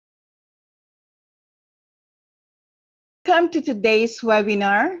Welcome to today's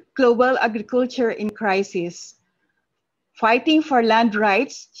webinar, Global Agriculture in Crisis, Fighting for Land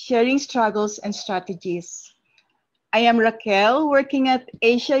Rights, Sharing Struggles and Strategies. I am Raquel, working at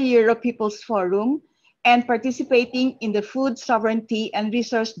Asia-Europe People's Forum and participating in the Food Sovereignty and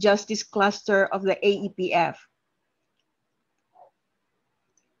Resource Justice Cluster of the AEPF.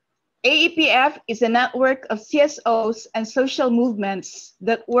 AEPF is a network of CSOs and social movements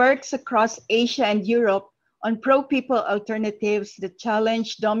that works across Asia and Europe on pro-people alternatives that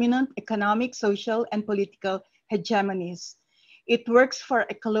challenge dominant economic, social, and political hegemonies. It works for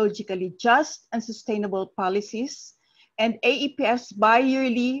ecologically just and sustainable policies, and AEPF's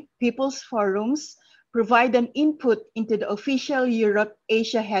bi-yearly People's Forums provide an input into the official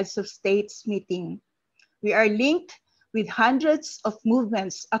Europe-Asia Heads of States meeting. We are linked with hundreds of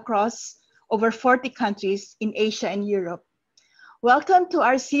movements across over 40 countries in Asia and Europe. Welcome to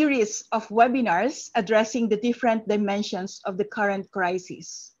our series of webinars addressing the different dimensions of the current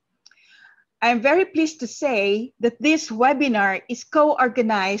crisis. I am very pleased to say that this webinar is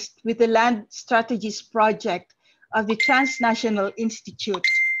co-organized with the Land Strategies Project of the Transnational Institute.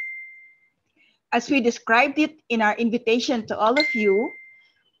 As we described it in our invitation to all of you,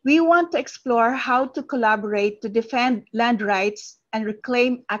 we want to explore how to collaborate to defend land rights and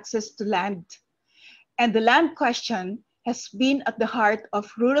reclaim access to land. And the land question has been at the heart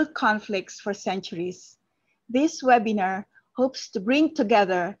of rural conflicts for centuries. This webinar hopes to bring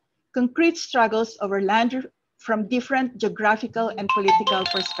together concrete struggles over land from different geographical and political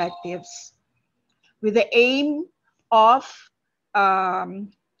perspectives, with the aim of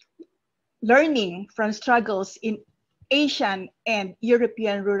learning from struggles in Asian and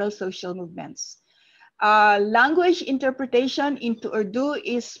European rural social movements. Language interpretation into Urdu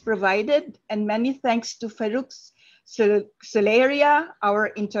is provided, and many thanks to Farooq our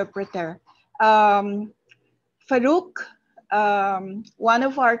interpreter. Farooq, one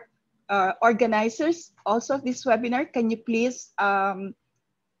of our organizers also of this webinar, can you please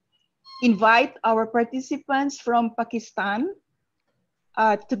invite our participants from Pakistan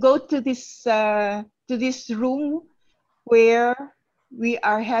to go to this room where we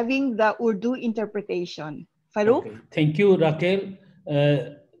are having the Urdu interpretation. Farooq? Okay. Thank you, Raquel.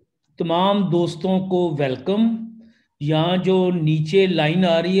 तमाम दोस्तों को welcome. यहाँ जो नीचे line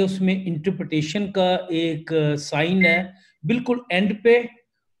आ रही है उसमें interpretation का एक साइन है, बिल्कुल एंड पे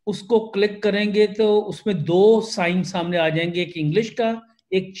उसको क्लिक करेंगे तो उसमें दो साइन सामने आ जाएंगे, एक इंग्लिश का,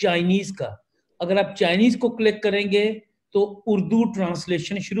 एक चाइनीज का. अगर आप चाइनीज को क्लिक करेंगे तो उर्दू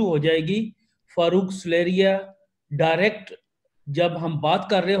ट्रांसलेशन शुरू हो जाएगी. फारूक सुलेरिया डायरेक्ट जब हम बात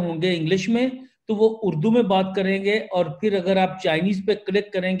कर रहे होंगे इंग्लिश में तो वो उर्दू में बात करेंगे, और फिर अगर आप चाइनीज पे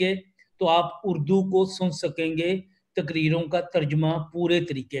क्लिक करेंगे तो आप उर्दू को सुन सकेंगे, तकरीरों का तर्जुमा पूरे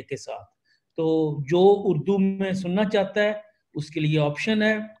तरीके के साथ. तो जो उर्दू में सुनना चाहता है उसके लिए ऑप्शन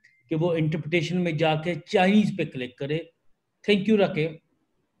है कि वो इंटरप्रिटेशन में जाके चाइनीज पे क्लिक करे. Thank you Raquel.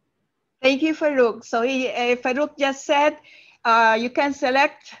 Thank you, Farooq. So Farooq just said you can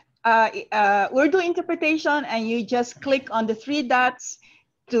select Urdu interpretation and you just click on the three dots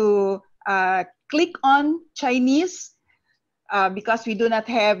to click on Chinese because we do not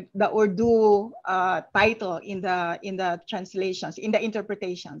have the Urdu title in the translations, in the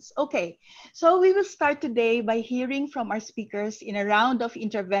interpretations. Okay, so we will start today by hearing from our speakers in a round of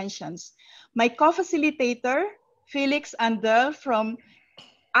interventions. My co-facilitator, Felix Anderl from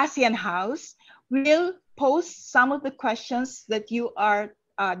ASEAN House, will post some of the questions that you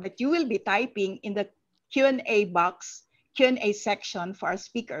will be typing in the Q&A box, Q&A section for our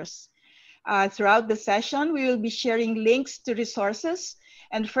speakers. Throughout the session, we will be sharing links to resources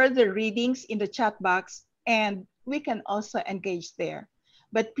and further readings in the chat box, and we can also engage there.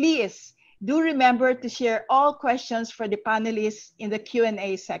 But please do remember to share all questions for the panelists in the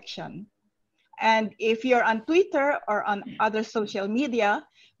Q&A section. And if you're on Twitter or on other social media,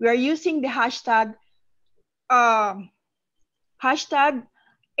 we are using the hashtag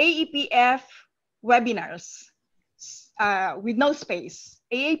AEPF webinars with no space,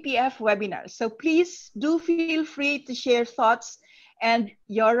 AEPF webinars. So please do feel free to share thoughts and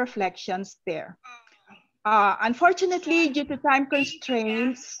your reflections there. Unfortunately, due to time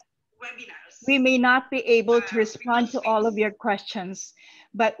constraints, we may not be able to respond to all of your questions,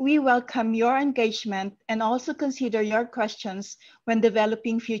 but we welcome your engagement and also consider your questions when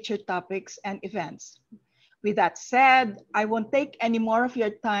developing future topics and events. With that said, I won't take any more of your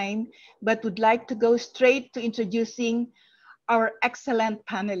time, but would like to go straight to introducing our excellent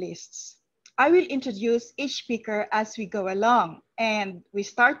panelists. I will introduce each speaker as we go along, and we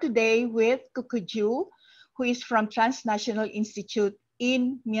start today with Khu Khu Ju, who is from Transnational Institute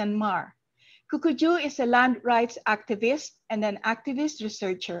in Myanmar. Khu Khu Ju is a land rights activist and an activist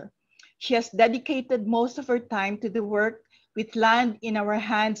researcher. She has dedicated most of her time to the work with Land in Our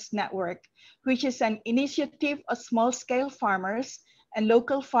Hands Network, which is an initiative of small-scale farmers and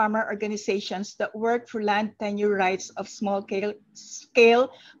local farmer organizations that work for land tenure rights of small-scale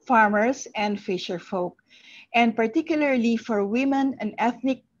farmers and fisher folk, and particularly for women and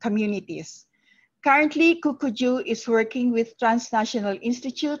ethnic communities. Currently, Khu Khu Ju is working with Transnational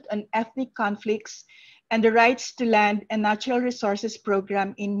Institute on Ethnic Conflicts and the Rights to Land and Natural Resources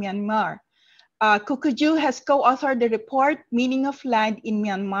Program in Myanmar. Khu Khu Ju has co-authored the report, Meaning of Land in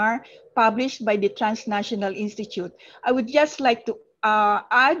Myanmar, published by the Transnational Institute. I would just like to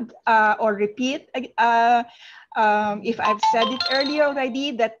add or repeat, if I've said it earlier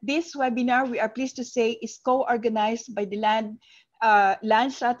already, that this webinar, we are pleased to say, is co-organized by the Land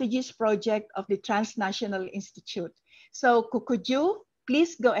Strategies Project of the Transnational Institute. So Khu Khu Ju,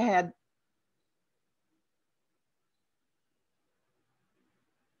 please go ahead.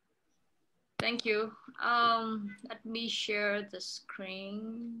 Thank you. Let me share the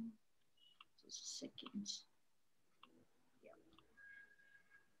screen. Just a second. Yeah.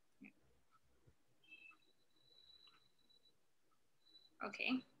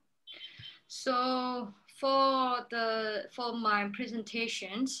 Okay. So for my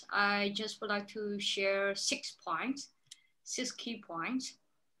presentations, I just would like to share 6 key points.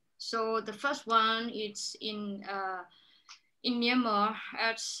 So the first one is in Myanmar,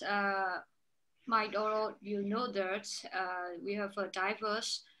 as might all you know that we have a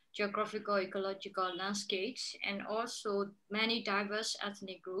diverse geographical ecological landscapes and also many diverse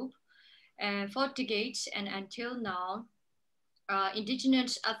ethnic groups. And for decades and until now,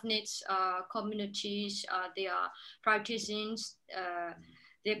 indigenous ethnic communities, they are practicing,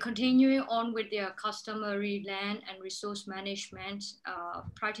 they're continuing on with their customary land and resource management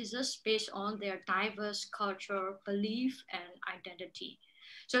practices based on their diverse culture, belief, and identity.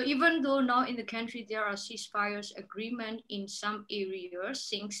 So even though now in the country there are ceasefires agreement in some areas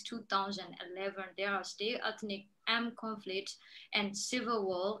since 2011, there are still ethnic armed conflicts and civil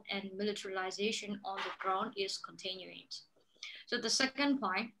war and militarization on the ground is continuing. So the second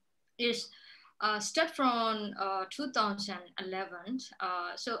point is start from 2011.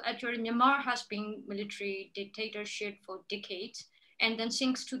 So actually Myanmar has been military dictatorship for decades. And then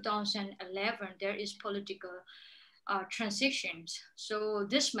since 2011, there is political transitions. So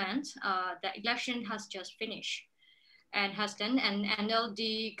this month, the election has just finished and has done an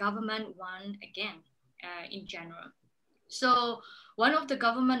NLD government won again in general. So one of the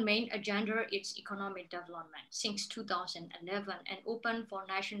government main agenda is economic development since 2011 and open for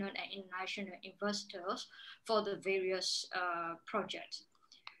national and international investors for the various projects.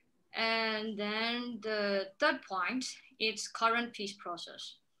 And then the third point is current peace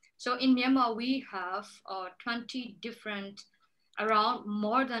process. So in Myanmar, we have 20 different, around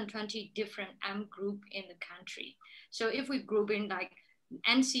more than 20 different armed groups in the country. So if we group in like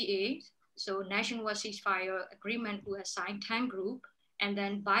NCA, so Nationwide Ceasefire Agreement, who has signed 10 group, and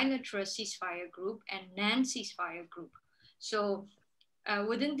then bilateral ceasefire group and non-ceasefire group. So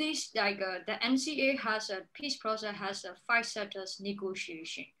within this, like the NCA has a peace process, has a 5 sectors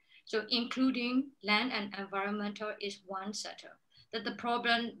negotiation. So including land and environmental is one sector. That the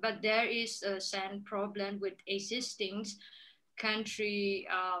problem, but there is a same problem with existing country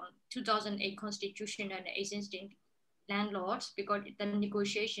 2008 constitution and existing landlords because the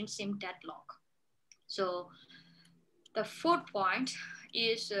negotiations seem deadlocked. So the fourth point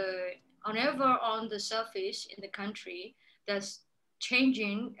is whenever on the surface in the country that's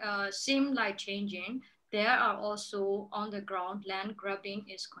changing, seem like changing, there are also on the ground land grabbing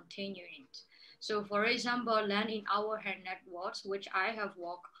is continuing. So for example, land in our hand networks, which I have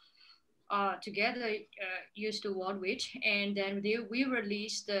worked together, used to work with, and then we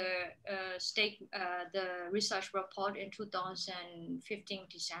released the the research report in 2015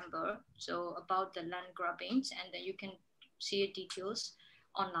 December, so about the land grabbings, and then you can see details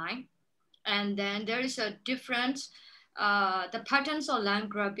online. And then there is a difference. The patterns of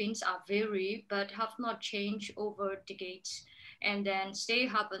land grabbings are vary, but have not changed over decades, and then stay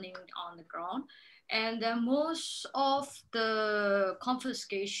happening on the ground. And then most of the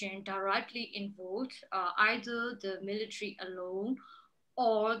confiscation directly involved either the military alone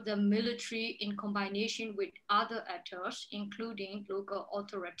or the military in combination with other actors, including local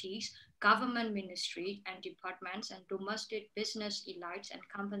authorities, government ministry and departments, and domestic business elites and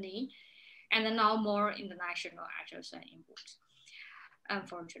company, and then now more international actors are involved,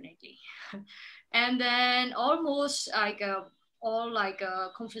 unfortunately. And then almost like all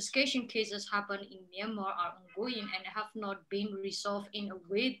confiscation cases happen in Myanmar are ongoing and have not been resolved in a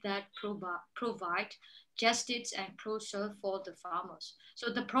way that provide justice and closure for the farmers.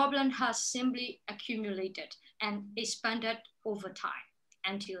 So the problem has simply accumulated and expanded over time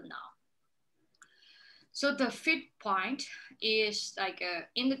until now. So the fifth point is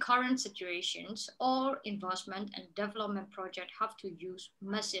in the current situations, all investment and development projects have to use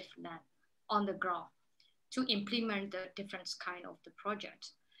massive land on the ground to implement the different kind of the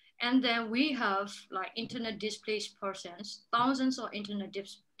project. And then we have internet displaced persons, thousands of internet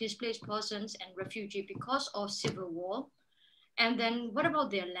displaced persons and refugees because of civil war. And then what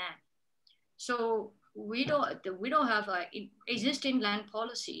about their land? So we don't have an existing land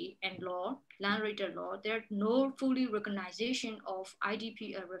policy and law, land rated law. There's no fully recognition of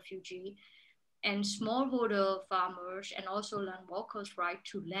IDP and refugee and smallholder farmers and also land workers' right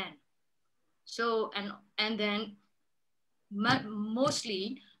to land. So and then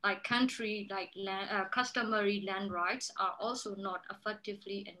mostly country customary land rights are also not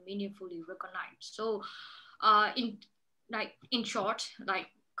effectively and meaningfully recognized. So in short,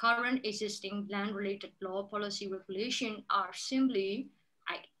 current existing land related law policy regulation are simply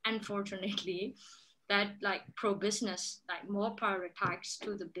unfortunately that pro business, more prioritized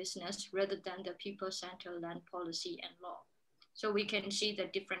to the business rather than the people-centered land policy and law. So we can see the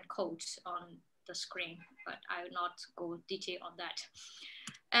different codes on the screen, but I will not go detail on that.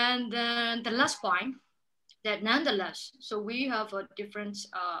 And then the last point, that nonetheless, so we have a different,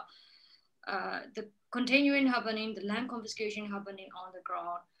 the continuing happening, the land confiscation happening on the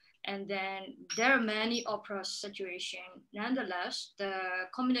ground, and then there are many oppress situations. Nonetheless, the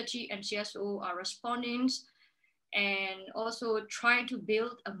community and CSO are responding and also trying to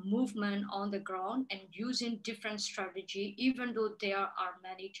build a movement on the ground and using different strategy, even though there are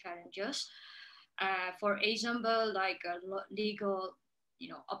many challenges. For example, legal,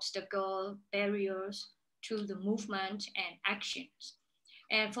 obstacle, barriers to the movement and actions.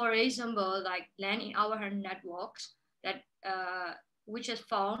 And for example, Land in Our Hand networks that which is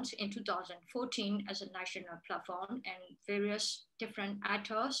found in 2014 as a national platform, and various different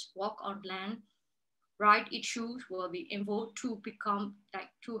actors work on land right issues will be involved to become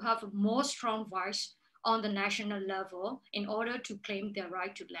to have a more strong voice on the national level in order to claim their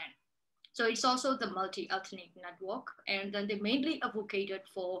right to land. So it's also the multi-ethnic network, and then they mainly advocated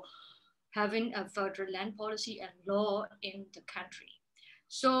for having a federal land policy and law in the country.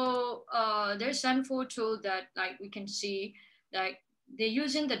 So there's some photo that we can see they're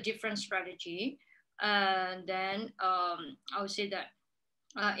using the different strategy, and then I would say that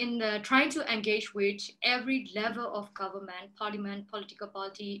in the trying to engage with every level of government, parliament, political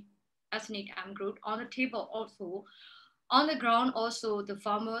party, ethnic group on the table. Also on the ground, also the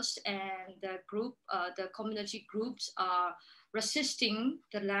farmers and the group, the community groups are resisting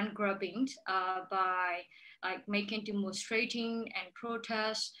the land grabbing by making demonstrating and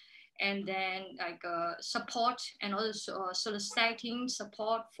protests, and then support and also soliciting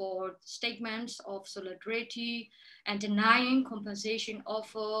support for statements of solidarity and denying compensation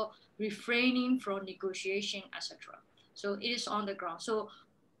offer, refraining from negotiation, etc. So it is on the ground. So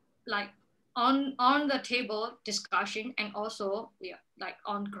on the table discussion, and also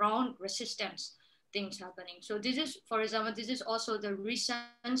on ground resistance things happening. So this is, for example, this is also the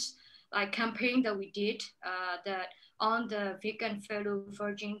recent campaign that we did that on the Vegan Fellow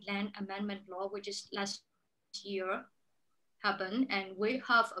Virgin Land Amendment Law, which is last year happened, and we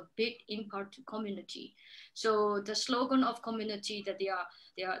have a big impact to community. So the slogan of community that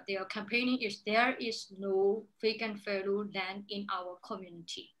they are campaigning is "There is no vegan fellow land in our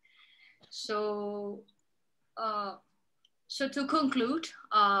community." So, so to conclude,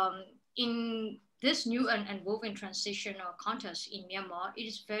 in this new and evolving transitional context in Myanmar, it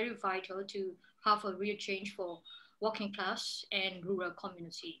is very vital to have a real change for working class and rural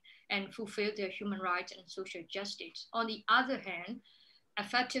community and fulfill their human rights and social justice. On the other hand,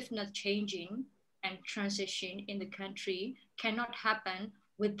 effectiveness changing and transition in the country cannot happen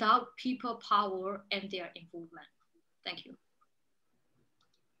without people power and their involvement. Thank you.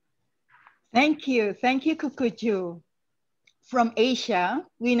 Thank you. Thank you, Khu Khu Ju. From Asia,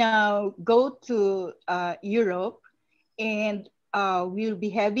 we now go to Europe, and we'll be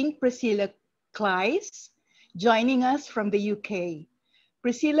having Priscilla Claeys joining us from the UK.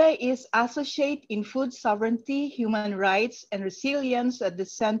 Priscilla is Associate in Food Sovereignty, Human Rights and Resilience at the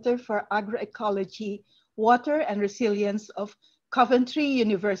Center for Agroecology, Water and Resilience of Coventry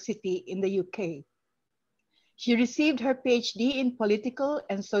University in the UK. She received her PhD in Political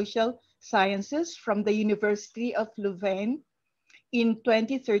and Social Sciences from the University of Louvain in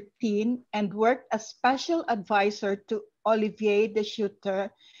 2013 and worked as special advisor to Olivier de Schutter,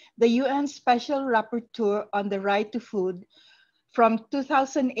 the UN Special Rapporteur on the Right to Food from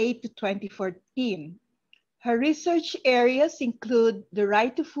 2008 to 2014. Her research areas include the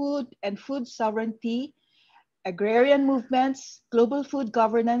right to food and food sovereignty, agrarian movements, global food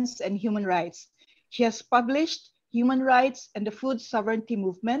governance, and human rights. She has published Human Rights and the Food Sovereignty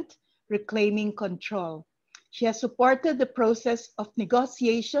Movement, Reclaiming Control. She has supported the process of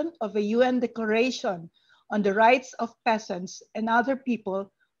negotiation of a UN declaration on the rights of peasants and other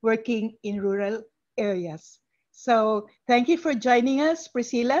people working in rural areas. So thank you for joining us,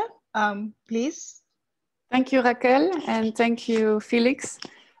 Priscilla. Please. Thank you, Raquel, and thank you, Felix.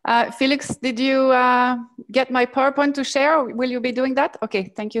 Felix, did you get my PowerPoint to share? Will you be doing that?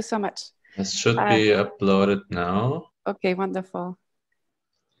 Okay, thank you so much. It should be uploaded now. Okay, wonderful.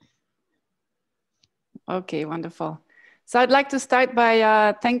 Okay, wonderful. So I'd like to start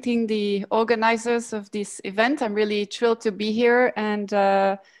by thanking the organizers of this event. I'm really thrilled to be here, and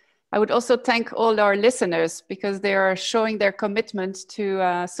I would also thank all our listeners because they are showing their commitment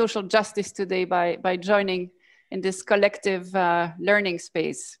to social justice today by joining in this collective learning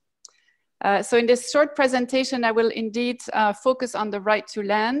space. So in this short presentation, I will indeed focus on the right to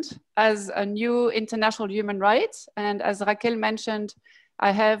land as a new international human right. And as Raquel mentioned,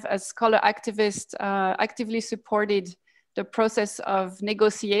 I have, as scholar activist, actively supported the process of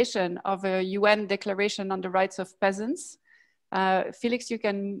negotiation of a UN declaration on the rights of peasants. Felix, you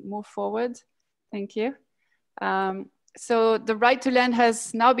can move forward. Thank you. So the right to land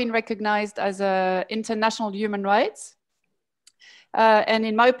has now been recognized as an international human right. And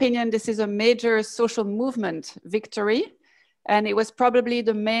in my opinion, this is a major social movement victory. And it was probably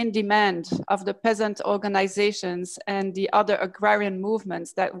the main demand of the peasant organizations and the other agrarian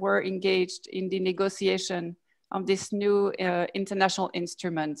movements that were engaged in the negotiation of this new international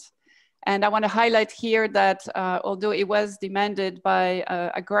instrument. And I want to highlight here that although it was demanded by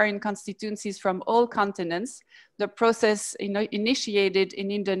agrarian constituencies from all continents, the process initiated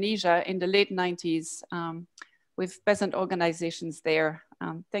in Indonesia in the late 90s with peasant organizations there.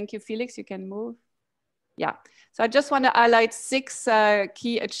 Thank you, Felix, you can move. Yeah, so I just want to highlight 6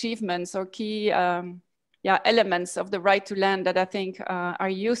 key achievements or key elements of the right to land that I think are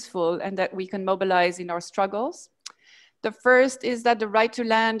useful and that we can mobilize in our struggles. The first is that the right to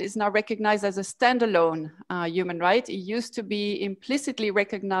land is now recognized as a standalone human right. It used to be implicitly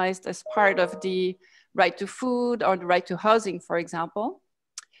recognized as part of the right to food or the right to housing, for example.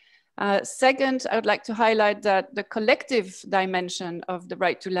 Second, I would like to highlight that the collective dimension of the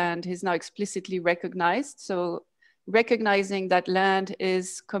right to land is now explicitly recognized. So recognizing that land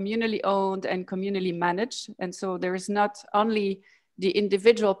is communally owned and communally managed. And so there is not only the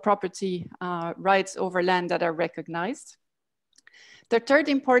individual property rights over land that are recognized. The third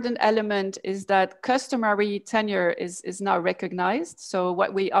important element is that customary tenure is now recognized. So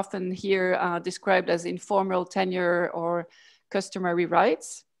what we often hear described as informal tenure or customary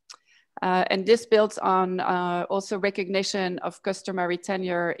rights. And this builds on also recognition of customary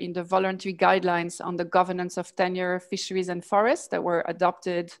tenure in the voluntary guidelines on the governance of tenure, fisheries and forests that were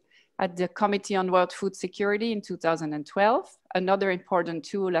adopted at the Committee on World Food Security in 2012, another important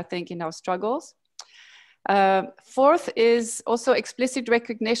tool, I think, in our struggles. Fourth is also explicit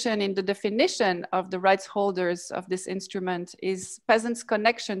recognition in the definition of the rights holders of this instrument is peasants'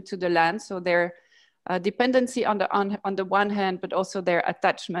 connection to the land, so their dependency on the one hand, but also their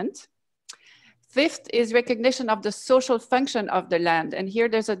attachment. Fifth is recognition of the social function of the land. And here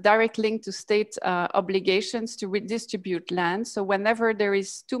there's a direct link to state obligations to redistribute land. So whenever there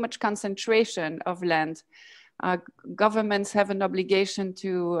is too much concentration of land, governments have an obligation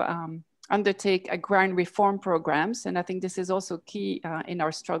to undertake agrarian reform programs. And I think this is also key in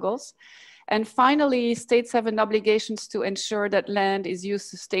our struggles. And finally, states have an obligation to ensure that land is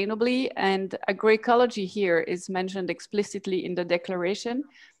used sustainably. And agroecology here is mentioned explicitly in the declaration.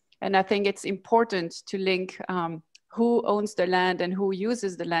 And I think it's important to link who owns the land and who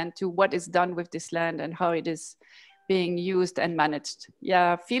uses the land to what is done with this land and how it is being used and managed.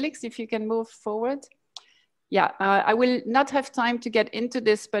 Yeah, Felix, if you can move forward. Yeah, I will not have time to get into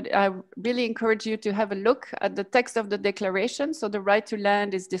this, but I really encourage you to have a look at the text of the declaration. So the right to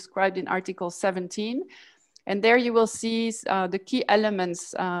land is described in Article 17. And there you will see the key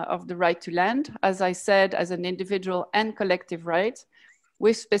elements of the right to land, as I said, as an individual and collective right,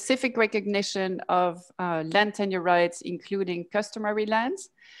 with specific recognition of land tenure rights, including customary lands,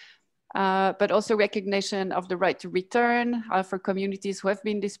 but also recognition of the right to return for communities who have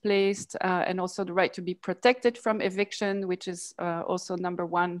been displaced, and also the right to be protected from eviction, which is also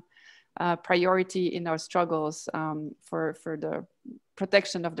 #1 priority in our struggles for the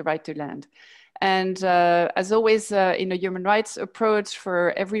protection of the right to land. And as always, in a human rights approach,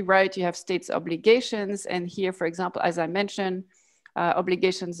 for every right, you have states' obligations. And here, for example, as I mentioned,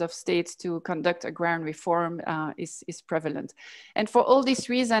 obligations of states to conduct agrarian reform is prevalent. And for all these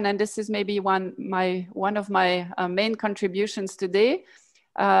reasons, and this is maybe one of my main contributions today,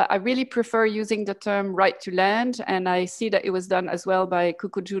 I really prefer using the term right to land. And I see that it was done as well by Khu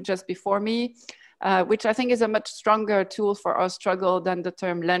Khu Ju just before me, which I think is a much stronger tool for our struggle than the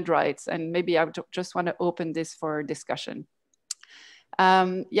term land rights. And maybe I just want to open this for discussion.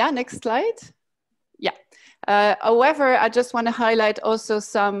 Yeah, next slide. Yeah. However, I just want to highlight also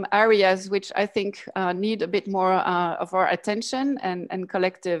some areas which I think need a bit more of our attention and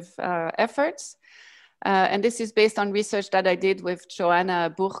collective efforts. And this is based on research that I did with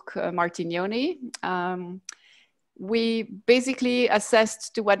Joanna Burk-Martignoni. We basically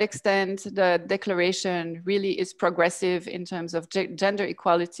assessed to what extent the declaration really is progressive in terms of gender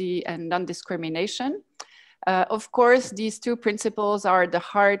equality and non-discrimination. Of course, these two principles are the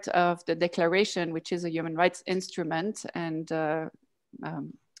heart of the declaration, which is a human rights instrument, and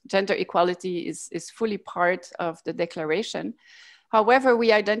gender equality is fully part of the declaration. However,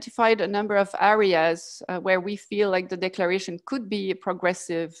 we identified a number of areas where we feel like the declaration could be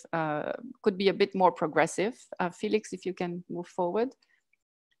progressive, could be a bit more progressive. Felix, if you can move forward.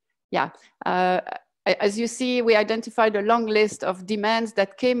 Yeah. As you see, we identified a long list of demands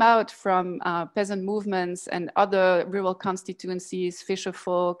that came out from peasant movements and other rural constituencies,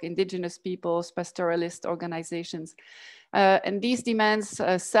 fisherfolk, indigenous peoples, pastoralist organizations. And these demands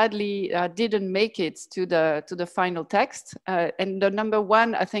sadly didn't make it to the final text. And the number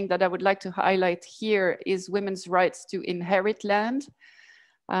one, I think, that I would like to highlight here is women's rights to inherit land.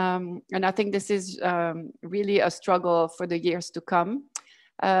 And I think this is really a struggle for the years to come.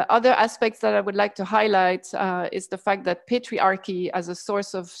 Other aspects that I would like to highlight is the fact that patriarchy as a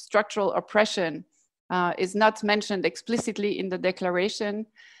source of structural oppression is not mentioned explicitly in the declaration,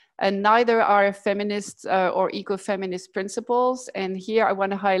 and neither are feminist or eco-feminist principles. And here I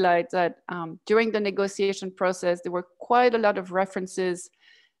want to highlight that during the negotiation process, there were quite a lot of references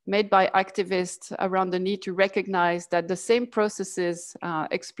made by activists around the need to recognize that the same processes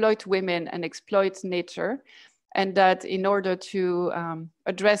exploit women and exploit nature, and that in order to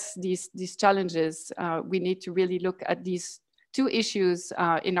address these challenges, we need to really look at these two issues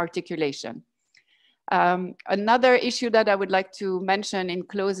in articulation. Another issue that I would like to mention in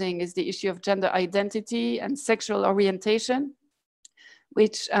closing is the issue of gender identity and sexual orientation,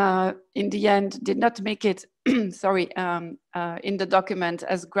 which in the end did not make it, sorry, in the document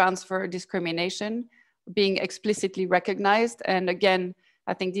as grounds for discrimination being explicitly recognized. And again,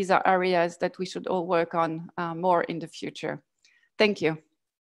 I think these are areas that we should all work on more in the future. Thank you.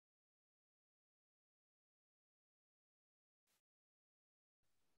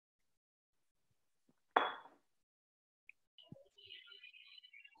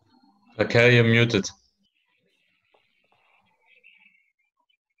 Raquel, you're muted.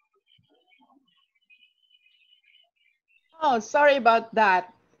 Oh, sorry about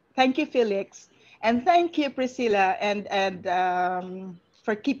that. Thank you, Felix. And thank you, Priscilla, and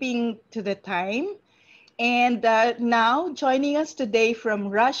for keeping to the time. And now joining us today from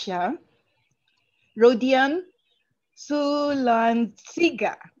Russia, Rodion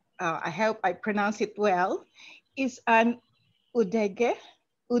Sulyandziga, I hope I pronounce it well, is an Udege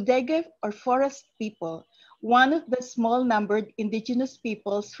or forest people, one of the small-numbered indigenous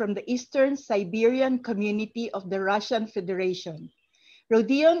peoples from the Eastern Siberian community of the Russian Federation.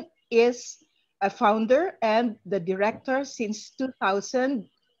 Rodion is a founder and the director since 2000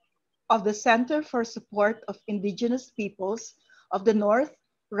 of the Center for Support of Indigenous Peoples of the North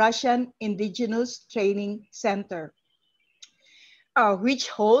Russian Indigenous Training Center, which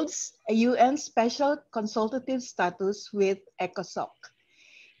holds a UN special consultative status with ECOSOC.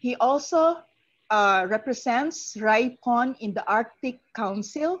 He also represents RAIPON in the Arctic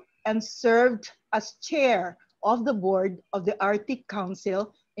Council and served as chair of the board of the Arctic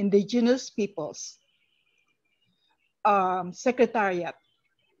Council Indigenous Peoples Secretariat.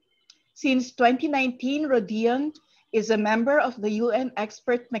 Since 2019, Rodion is a member of the UN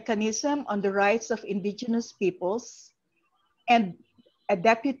Expert Mechanism on the Rights of Indigenous Peoples and a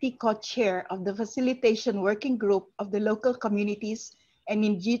deputy co-chair of the Facilitation Working Group of the Local Communities and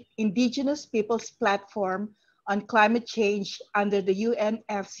Indigenous Peoples Platform on Climate Change under the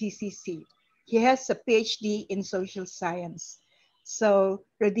UNFCCC. He has a PhD in social science. So,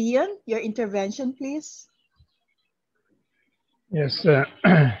 Rodion, your intervention, please. Yes,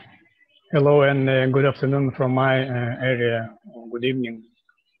 hello and good afternoon from my area. Good evening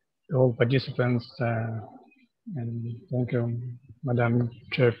to all participants, and thank you, Madam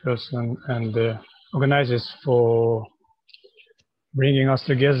Chairperson, and the organizers for bringing us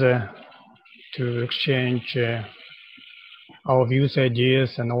together to exchange our views,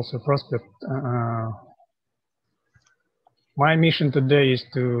 ideas, and also prospect. My mission today is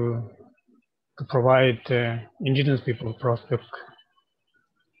to provide indigenous people prospect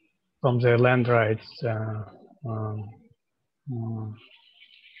from their land rights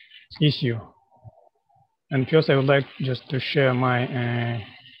issue. And first, I would like just to share my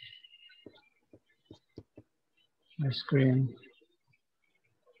screen.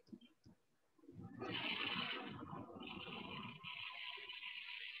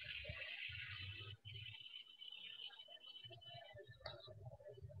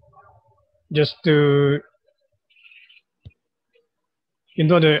 Just to, in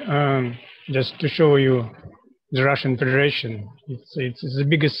order just to show you the Russian Federation. It's the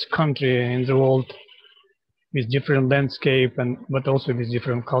biggest country in the world with different landscape but also with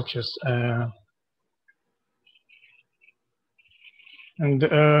different cultures. And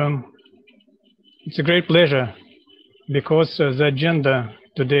it's a great pleasure because the agenda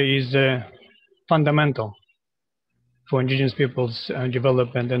today is fundamental for indigenous peoples'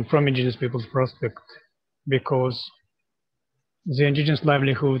 development and from indigenous peoples' prospect, because the indigenous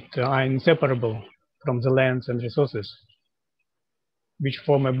livelihood are inseparable from the lands and resources, which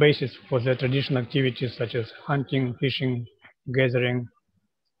form a basis for their traditional activities such as hunting, fishing, gathering,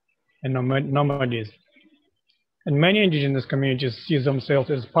 and nomadism. And many indigenous communities see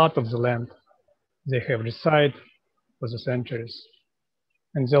themselves as part of the land they have resided for the centuries.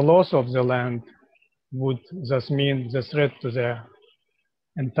 And the loss of the land would thus mean the threat to their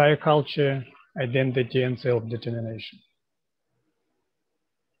entire culture, identity, and self-determination.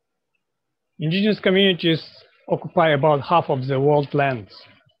 Indigenous communities occupy about half of the world lands.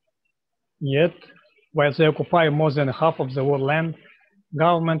 Yet, while they occupy more than half of the world land,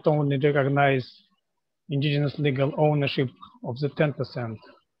 government only recognize indigenous legal ownership of the 10%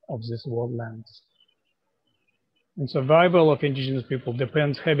 of these world lands. And survival of indigenous people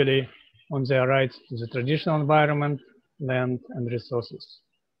depends heavily on their rights to the traditional environment, land, and resources.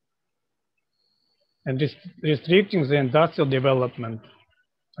 And restricting the industrial development,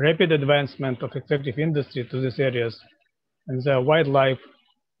 rapid advancement of extractive industry to these areas, and their wildlife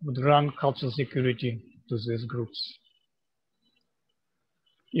would run cultural security to these groups.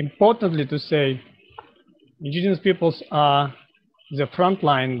 Importantly to say, indigenous peoples are the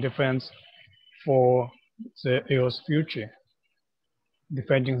frontline defense for the Earth's future.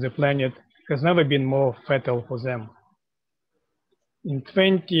 Defending the planet has never been more fatal for them. In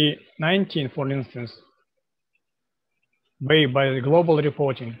 2019, for instance, by the global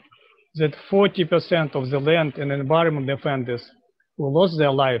reporting, that 40% of the land and environment defenders who lost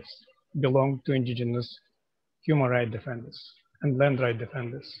their lives belong to indigenous human rights defenders and land rights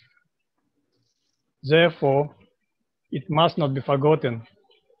defenders. Therefore, it must not be forgotten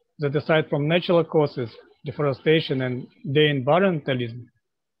that aside from natural causes, deforestation and de-environmentalism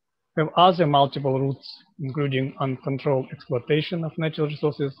have other multiple roots, including uncontrolled exploitation of natural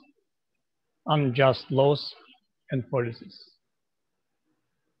resources, unjust laws, and policies.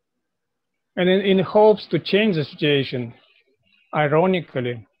 And in hopes to change the situation,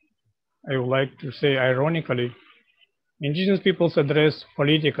 ironically, I would like to say ironically, indigenous peoples address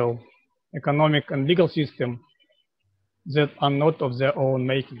political, economic, and legal systems that are not of their own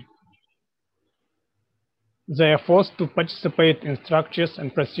making. They are forced to participate in structures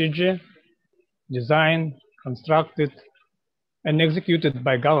and procedure designed, constructed, and executed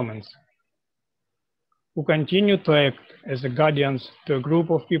by governments, who continue to act as the guardians to a group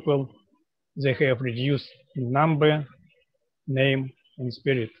of people they have reduced in number, name, and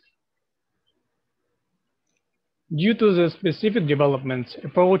spirit. Due to the specific developments,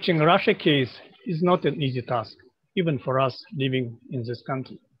 approaching Russia case is not an easy task, even for us living in this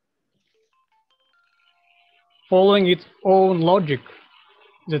country. Following its own logic,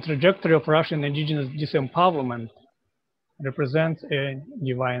 the trajectory of Russian indigenous disempowerment represents a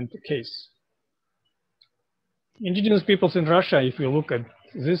divine case. Indigenous peoples in Russia, if you look at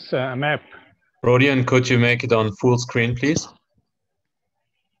this map. Rodion, could you make it on full screen, please?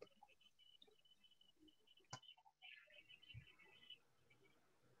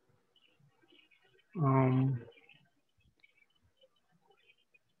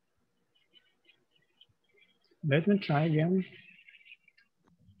 Let me try again.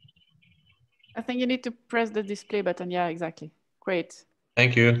 I think you need to press the display button. Yeah, exactly. Great.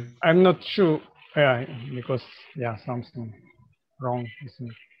 Thank you. I'm not sure, because, yeah, something wrong with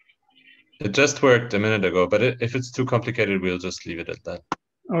me. It just worked a minute ago, but if it's too complicated, we'll just leave it at that.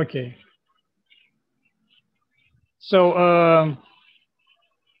 Okay. So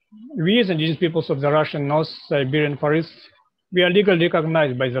We as indigenous peoples of the Russian North Siberian forests, we are legally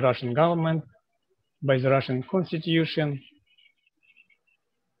recognized by the Russian government, by the Russian constitution.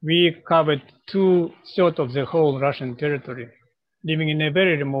 We covered 2/3 of the whole Russian territory, living in a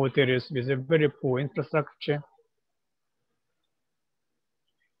very remote areas with a very poor infrastructure.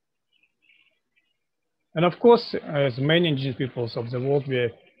 And of course, as many indigenous peoples of the world, we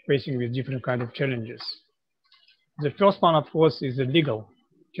are facing with different kinds of challenges. The first one, of course, is the legal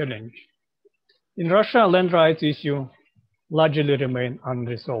challenge. In Russia, land rights issue largely remain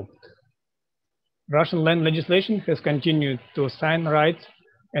unresolved. Russian land legislation has continued to assign rights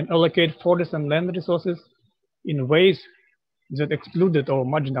and allocate forest and land resources in ways that excluded or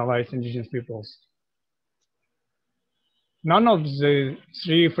marginalized indigenous peoples. None of the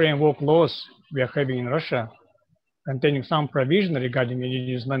 3 framework laws we are having in Russia, containing some provision regarding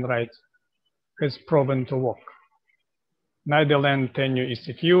indigenous land rights, has proven to work. Neither land tenure is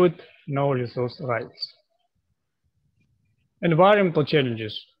secured, nor resource rights. Environmental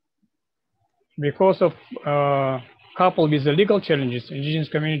challenges. Because of coupled with the legal challenges, indigenous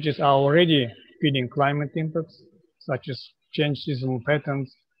communities are already feeling climate impacts, such as changed seasonal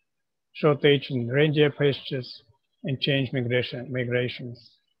patterns, shortage in reindeer pastures, and changed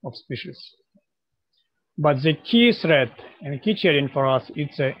migrations of species. But the key threat and key challenge for us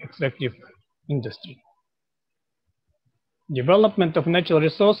is the extractive industry. Development of natural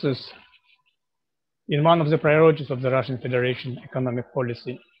resources is one of the priorities of the Russian Federation economic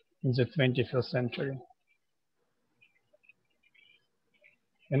policy in the 21st century.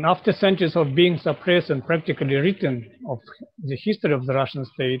 And after centuries of being suppressed and practically written of the history of the Russian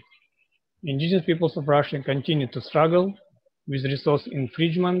state, indigenous peoples of Russia continue to struggle with resource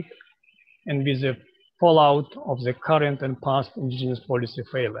infringement and with the fallout of the current and past indigenous policy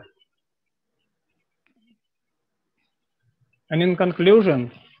failure. And in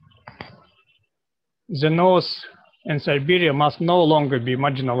conclusion, the North and Siberia must no longer be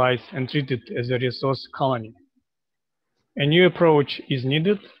marginalized and treated as a resource colony. A new approach is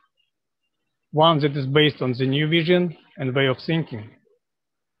needed, one that is based on the new vision and way of thinking,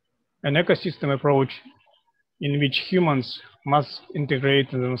 an ecosystem approach in which humans must integrate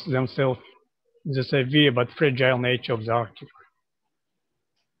themselves in the severe but fragile nature of the Arctic.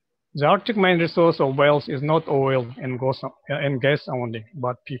 The Arctic main resource of whales is not oil and gas only,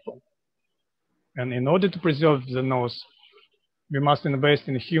 but people. And in order to preserve the North, we must invest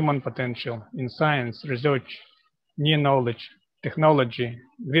in human potential, in science, research, new knowledge, technology,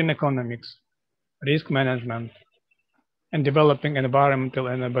 green economics, risk management, and developing environmental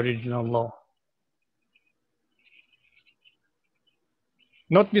and aboriginal law.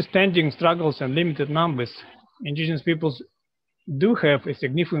 Notwithstanding struggles and limited numbers, indigenous peoples do have a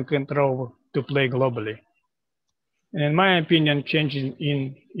significant role to play globally. And in my opinion, change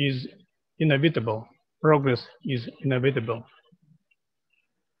is inevitable. Progress is inevitable.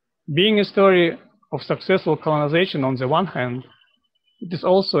 Being a story of successful colonization on the one hand, it is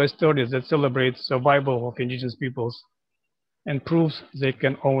also a story that celebrates survival of indigenous peoples and proves they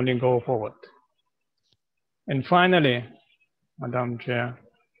can only go forward. And finally, Madam Chair,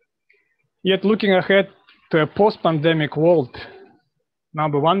 yet looking ahead to a post-pandemic world,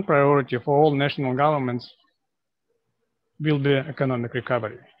 #1 priority for all national governments will be economic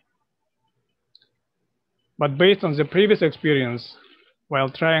recovery. But based on the previous experience, while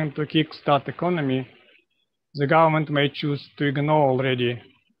trying to kickstart the economy, the government may choose to ignore already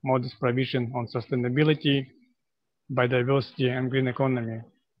modest provision on sustainability, biodiversity, and green economy,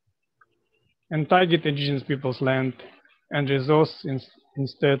 and target indigenous people's land and resources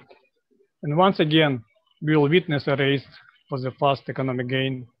instead. And once again, we will witness a race for the fast economic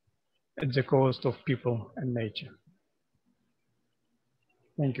gain at the cost of people and nature.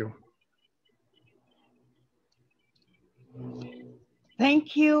 Thank you.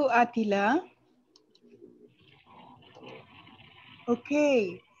 Thank you, Attila.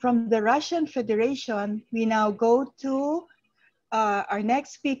 Okay, from the Russian Federation, we now go to our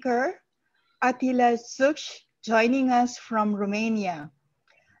next speaker, Attila Szocs, joining us from Romania.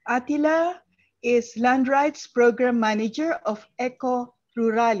 Attila is Land Rights Program Manager of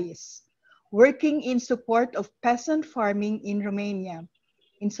Ecoruralis, working in support of peasant farming in Romania.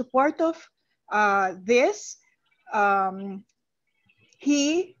 In support of this,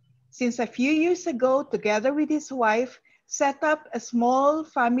 he, since a few years ago, together with his wife, set up a small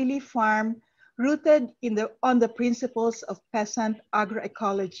family farm rooted on the principles of peasant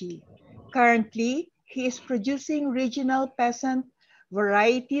agroecology. Currently, he is producing regional peasant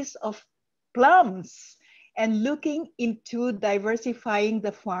varieties of plums and looking into diversifying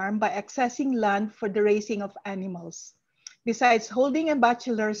the farm by accessing land for the raising of animals. Besides holding a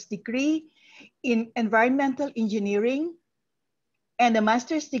bachelor's degree in environmental engineering and a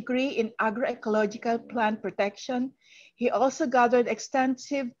master's degree in agroecological plant protection, he also gathered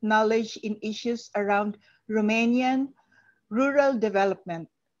extensive knowledge in issues around Romanian rural development,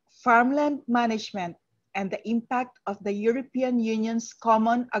 farmland management, and the impact of the European Union's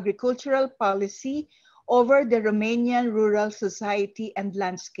common agricultural policy over the Romanian rural society and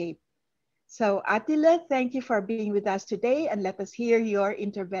landscape. So Attila, thank you for being with us today, and let us hear your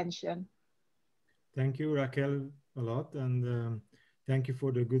intervention. Thank you, Raquel, a lot, and thank you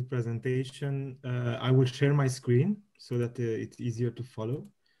for the good presentation. I will share my screen so that it's easier to follow.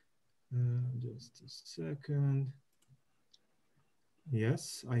 Just a second.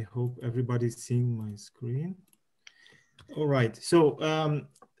 Yes, I hope everybody's seeing my screen. All right, so I'm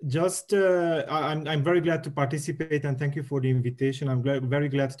very glad to participate, and thank you for the invitation. I'm very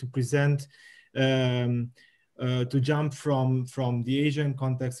glad to present, to jump from the Asian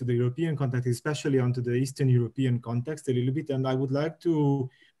context to the European context, especially onto the Eastern European context a little bit. And I would like to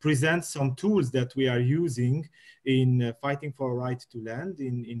present some tools that we are using in fighting for a right to land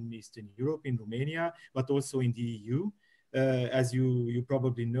in Eastern Europe, in Romania, but also in the EU. As you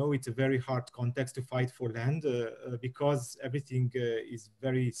probably know, it's a very hard context to fight for land because everything is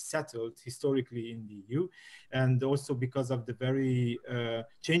very settled historically in the EU, and also because of the very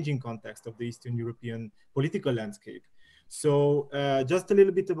changing context of the Eastern European political landscape. So just a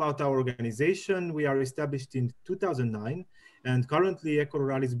little bit about our organization. We are established in 2009, and currently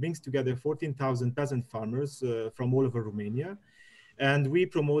Ecoruralis brings together 14,000 peasant farmers from all over Romania, and we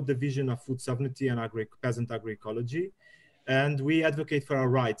promote the vision of food sovereignty and peasant agroecology. And we advocate for our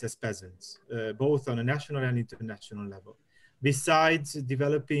rights as peasants, both on a national and international level. Besides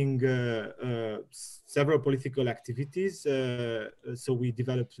developing several political activities, so we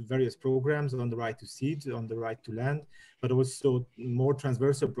developed various programs on the right to seed, on the right to land, but also more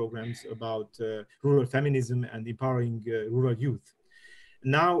transversal programs about rural feminism and empowering rural youth.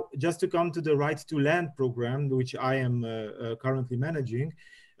 Now, just to come to the right to land program, which I am currently managing,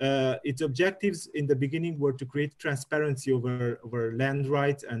 its objectives in the beginning were to create transparency over land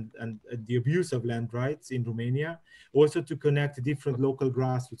rights and the abuse of land rights in Romania, also to connect different local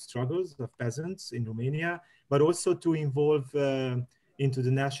grassroots struggles of peasants in Romania, but also to involve into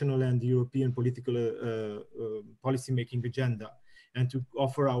the national and European political policy-making agenda, and to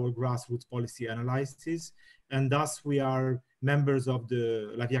offer our grassroots policy analysis. And thus we are members of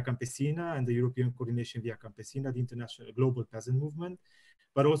the La Via Campesina and the European Coordination Via Campesina, the international global peasant movement.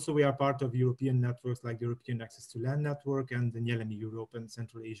 But also we are part of European networks like the European Access to Land Network and the Nyelemi Europe and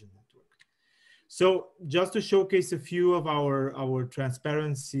Central Asian Network. So just to showcase a few of our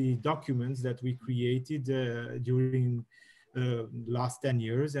transparency documents that we created during the last 10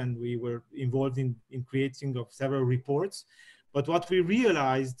 years, and we were involved in creating of several reports. But what we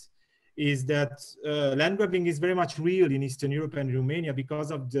realized is that land grabbing is very much real in Eastern Europe and Romania because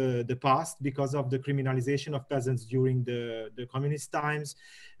of the past, because of the criminalization of peasants during the communist times.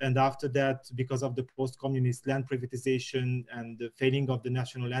 And after that, because of the post-communist land privatization and the failing of the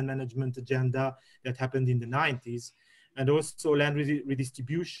national land management agenda that happened in the 90s. And also land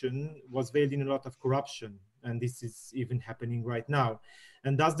redistribution was veiled in a lot of corruption. And this is even happening right now.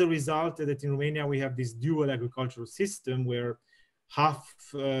 And that's the result that in Romania, we have this dual agricultural system where half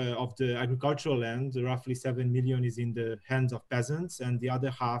of the agricultural land, roughly 7 million, is in the hands of peasants, and the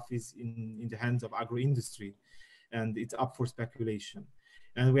other half is in the hands of agro-industry, and it's up for speculation.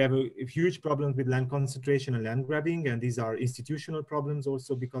 And we have a huge problem with land concentration and land grabbing, and these are institutional problems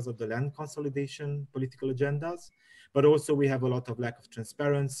also because of the land consolidation political agendas, but also we have a lot of lack of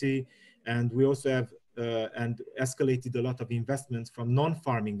transparency, and we also have and escalated a lot of investments from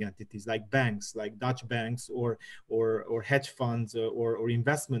non-farming entities like banks, like Dutch banks or hedge funds or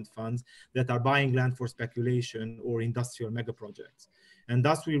investment funds that are buying land for speculation or industrial mega projects. And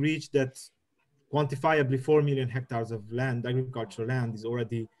thus we reached that quantifiably 4 million hectares of land, agricultural land, is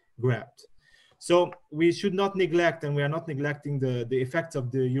already grabbed. So we should not neglect, and we are not neglecting the effects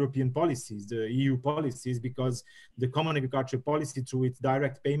of the European policies, the EU policies, because the common agricultural policy through its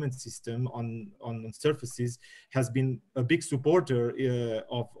direct payment system on surfaces has been a big supporter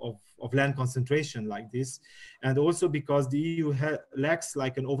of land concentration like this. And also because the EU lacks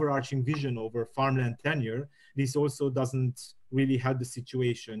like an overarching vision over farmland tenure, this also doesn't really help the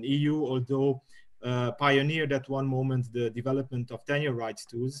situation. EU, although pioneered at one moment the development of tenure rights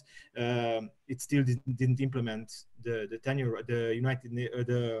tools, it still didn't implement the tenure,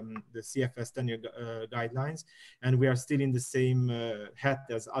 the CFS tenure guidelines, and we are still in the same hat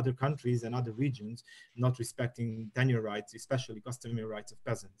as other countries and other regions, not respecting tenure rights, especially customary rights of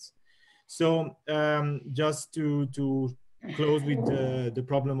peasants. So just to close with the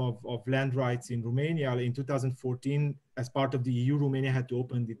problem of land rights in Romania. In 2014, as part of the EU, Romania had to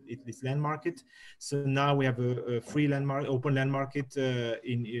open its land market. So now we have a free land market, open land market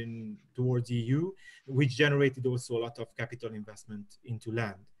towards the EU, which generated also a lot of capital investment into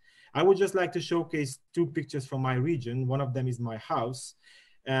land. I would just like to showcase two pictures from my region. One of them is my house,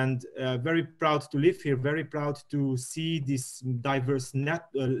 and very proud to live here, very proud to see this diverse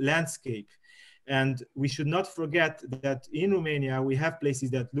landscape. And we should not forget that in Romania, we have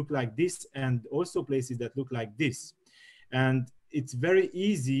places that look like this and also places that look like this. And it's very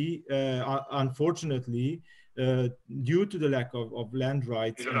easy, unfortunately, due to the lack of land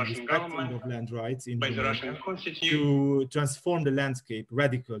rights and respecting of land rights in Romania, to transform the landscape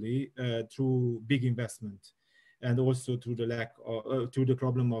radically through big investment, and also through the lack of, through the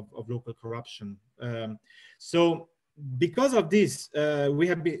problem of local corruption. So because of this, we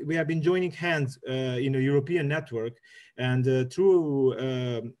have been joining hands in a European network, and through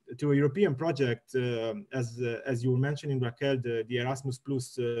a European project, as you were mentioning, Raquel, the Erasmus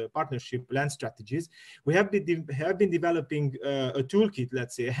Plus partnership land strategies, we have been developing a toolkit,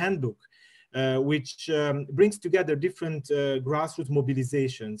 let's say a handbook, which brings together different grassroots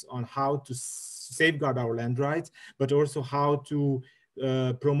mobilizations on how to safeguard our land rights, but also how to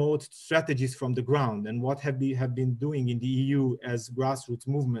promote strategies from the ground, and what have been doing in the EU as grassroots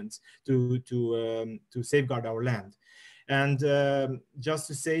movements to safeguard our land. And just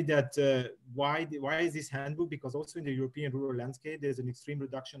to say that why is this handbook? Because also in the European rural landscape, there's an extreme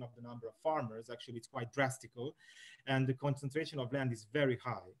reduction of the number of farmers. Actually, it's quite drastical, and the concentration of land is very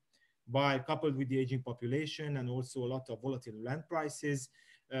high. Coupled with the aging population and also a lot of volatile land prices,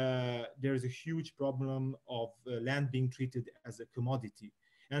 there is a huge problem of land being treated as a commodity.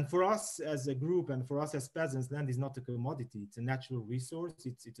 And for us as a group, and for us as peasants, land is not a commodity. It's a natural resource.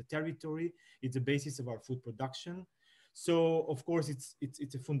 It's a territory. It's the basis of our food production. So of course,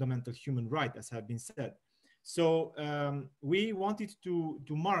 it's a fundamental human right, as has been said. So we wanted to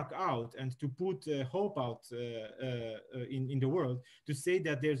mark out and to put hope out in the world, to say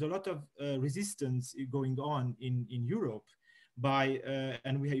that there's a lot of resistance going on in Europe,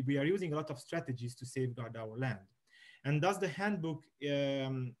 and we are using a lot of strategies to safeguard our land. And thus the handbook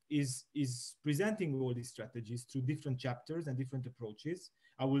is presenting all these strategies through different chapters and different approaches.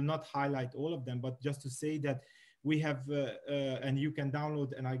 I will not highlight all of them, but just to say that we have, and you can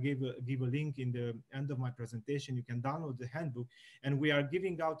download, and I give a link in the end of my presentation, you can download the handbook, and we are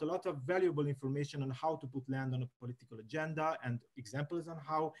giving out a lot of valuable information on how to put land on a political agenda, and examples on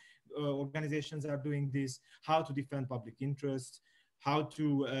how organizations are doing this, how to defend public interest, how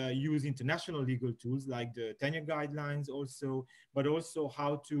to use international legal tools like the tenure guidelines also, but also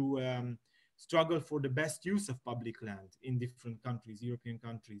how to struggle for the best use of public land in different countries, European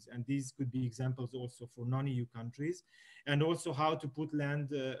countries. And these could be examples also for non-EU countries, and also how to put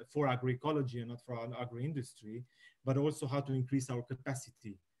land for agroecology and not for our agro-industry, but also how to increase our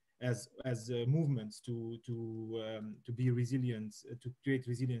capacity as movements to be resilient, to create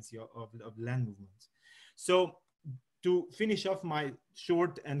resiliency of land movements. So to finish off my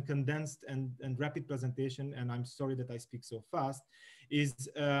short and condensed and rapid presentation, and I'm sorry that I speak so fast, is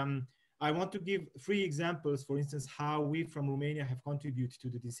I want to give 3 examples, for instance, how we from Romania have contributed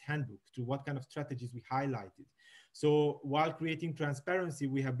to this handbook, to what kind of strategies we highlighted. So while creating transparency,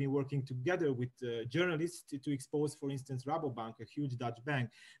 we have been working together with journalists to expose, for instance, Rabobank, a huge Dutch bank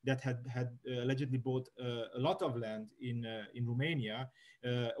that had allegedly bought a lot of land in Romania,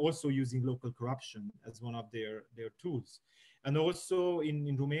 also using local corruption as one of their tools. And also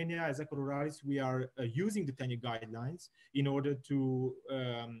in Romania, as Ecoruralis, we are using the tenure guidelines in order to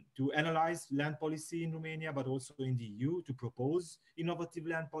analyze land policy in Romania, but also in the EU, to propose innovative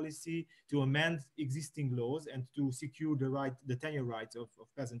land policy, to amend existing laws, and to secure the tenure rights of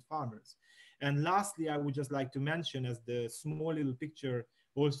peasant farmers. And lastly, I would just like to mention, as the small little picture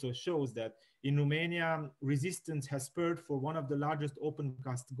also shows, that in Romania, resistance has spurred for one of the largest open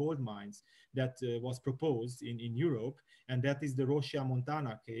cast gold mines that was proposed in Europe, and that is the Roșia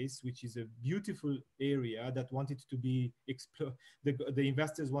Montana case, which is a beautiful area that wanted to be the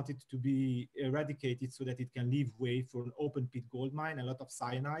investors wanted to be eradicated so that it can leave way for an open pit gold mine, a lot of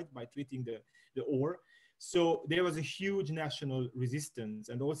cyanide by treating the ore. So there was a huge national resistance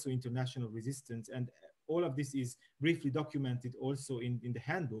and also international resistance, and all of this is briefly documented also in the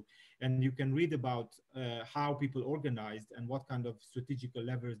handbook, and you can read about how people organized and what kind of strategical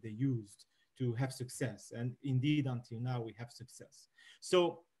levers they used to have success. And indeed, until now, we have success.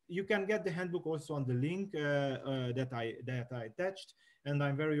 So you can get the handbook also on the link that I attached, and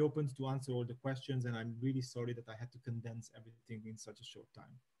I'm very open to answer all the questions, and I'm really sorry that I had to condense everything in such a short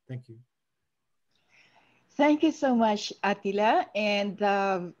time. Thank you. Thank you so much, Attila. And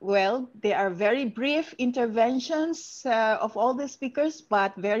well, they are very brief interventions of all the speakers,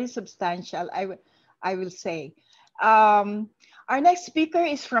 but very substantial, I will say. Our next speaker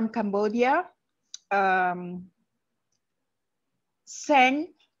is from Cambodia.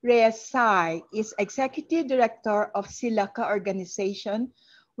 Seng is Executive Director of SILAKA organization,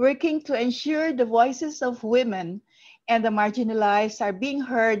 working to ensure the voices of women and the marginalized are being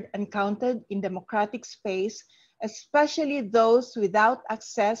heard and counted in democratic space, especially those without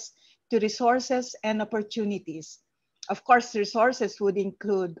access to resources and opportunities. Of course, resources would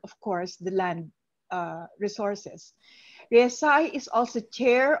include, of course, the land resources. Reasy is also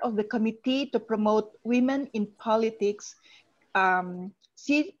chair of the Committee to Promote Women in Politics, CPWP,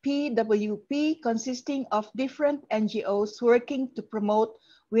 consisting of different NGOs working to promote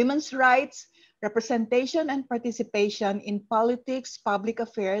women's rights, representation and participation in politics, public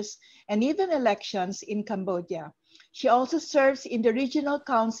affairs, and even elections in Cambodia. She also serves in the Regional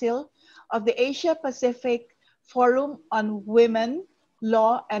Council of the Asia-Pacific Forum on Women,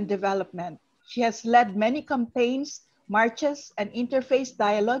 Law, and Development. She has led many campaigns, marches, and interface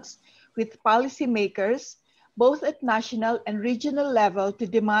dialogues with policymakers, both at national and regional level, to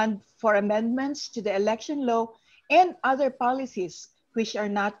demand for amendments to the election law and other policies which are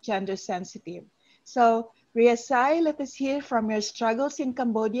not gender sensitive. So, Reasy, let us hear from your struggles in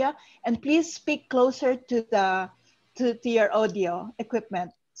Cambodia, and please speak closer to your audio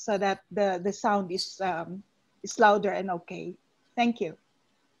equipment so that the sound is louder and okay. Thank you.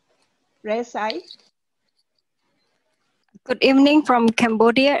 Reasy. Good evening from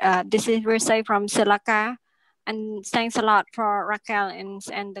Cambodia. This is Reasy from SILAKA. And thanks a lot for Raquel and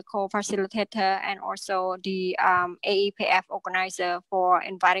the co-facilitator and also the AEPF organizer for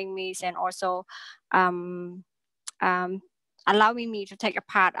inviting me and also allowing me to take a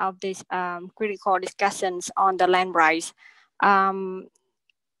part of this critical discussions on the land rights.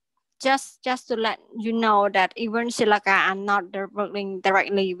 Just to let you know that even SILAKA are not working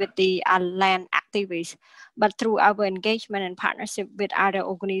directly with the land activists, but through our engagement and partnership with other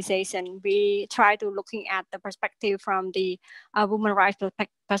organizations, we try to looking at the perspective from the women rights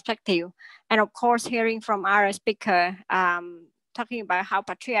perspective. And of course, hearing from our speaker, talking about how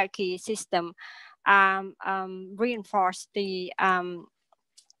patriarchy system reinforce the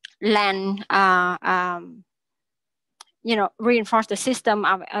land, reinforce the system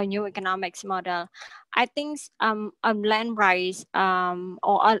of a new economics model. I think land rights land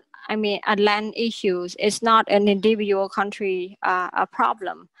issues is not an individual country a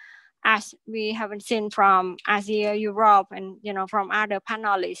problem, as we haven't seen from Asia, Europe, and from other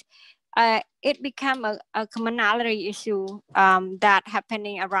panelists. It became a commonality issue that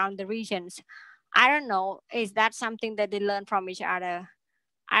happening around the regions. I don't know, is that something that they learn from each other?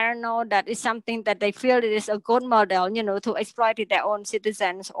 I don't know, that is something that they feel it is a good model, to exploit their own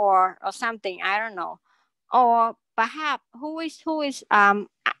citizens or something. I don't know. Or perhaps who is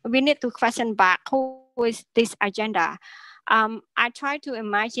we need to question back, who is this agenda? I try to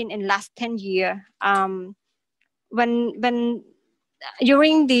imagine in last 10 years, when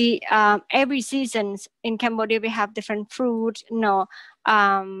during the every seasons in Cambodia, we have different fruits,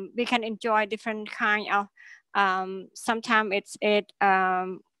 we can enjoy different kind of sometimes it's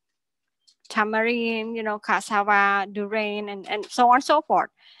tamarind, cassava, durian, and so on and so forth.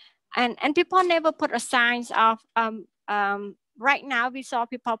 And people never put a sign of right now we saw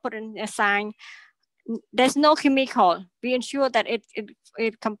people put in a sign, there's no chemical. We ensure that it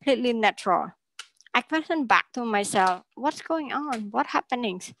completely natural. I question back to myself, what's going on? What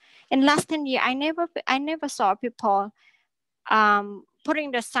happenings? In last 10 years, I never saw people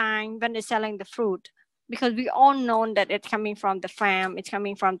putting the sign when they're selling the fruit, because we all know that it's coming from the farm, it's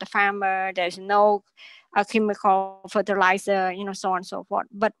coming from the farmer, there's no chemical fertilizer, so on and so forth.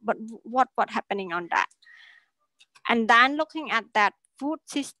 But what happening on that? And then looking at that food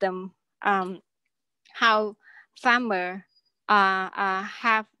system, how farmer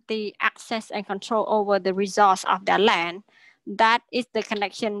have the access and control over the resource of their land, that is the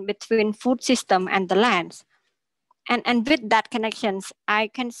connection between food system and the lands. And with that connections, I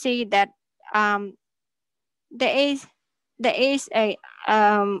can see that there is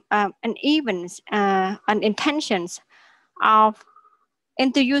an intentions of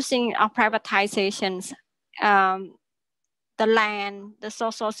introducing of privatizations, the land, the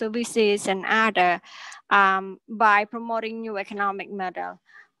social services, and other by promoting new economic model.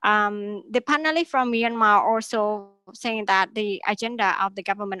 The panelists from Myanmar also saying that the agenda of the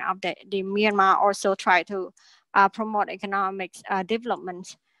government of the Myanmar also try to promote economic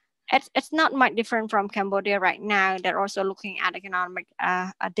development. it's not much different from Cambodia right now. They're also looking at economic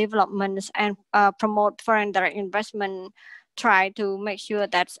developments and promote foreign direct investment, try to make sure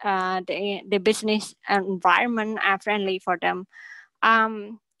that the business environment are friendly for them.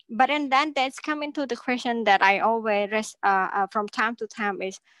 But then that's coming to the question that I always raise from time to time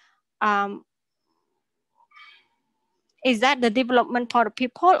is that the development for the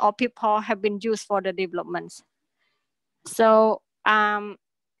people, or people have been used for the developments? So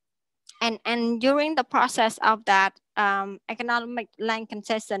and during the process of that, economic land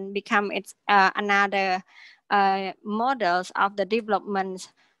concession become its another models of the developments,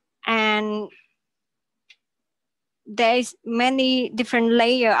 and there is many different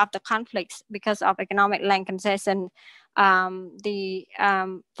layers of the conflicts because of economic land concession.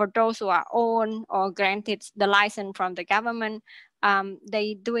 For those who are owned or granted the license from the government,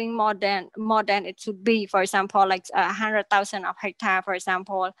 they doing more than it should be. For example, like 100,000 of hectare, for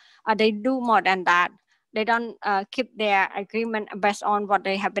example, they do more than that. They don't keep their agreement based on what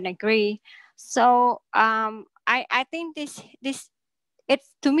they have been agreed. So I think this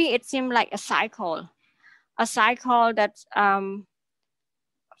to me it seems like a cycle that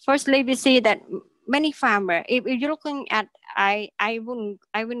firstly we see that many farmers, if you're looking at, I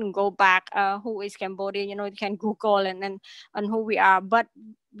wouldn't go back who is Cambodia, you can Google and who we are, but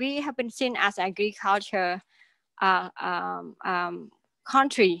we have been seen as agriculture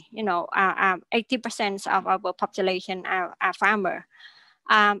country. 80% of our population are farmer,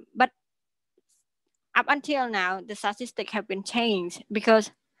 but up until now the statistics have been changed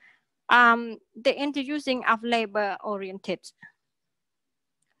because the introducing of labor oriented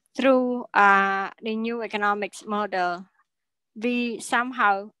through the new economics model. We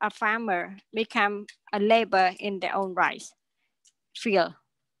somehow, a farmer become a labor in their own rice field,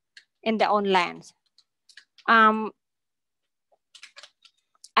 in their own lands. And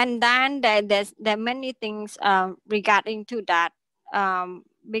then there are many things regarding to that,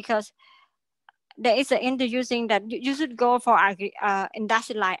 because there is an introducing that you should go for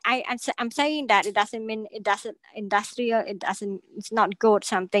industrial. I'm saying that it doesn't mean it doesn't industrial. It's not good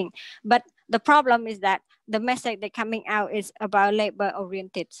something. But the problem is that the message that coming out is about labor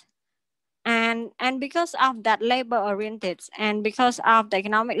oriented, and because of that labor oriented, and because of the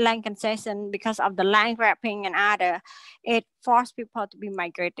economic land concession, because of the land grabbing and other, it forced people to be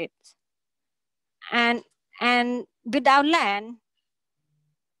migrated. And without land,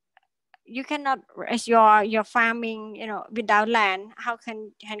 you cannot raise your farming, without land. How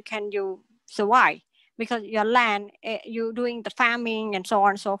can you survive? Because your land, you're doing the farming and so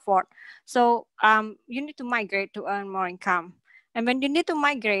on and so forth. So you need to migrate to earn more income. And when you need to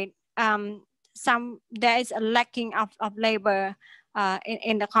migrate, there is a lacking of labor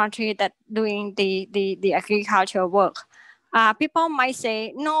in the country that doing the agricultural work. People might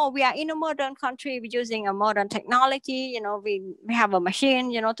say, no, we are in a modern country, we're using a modern technology, we have a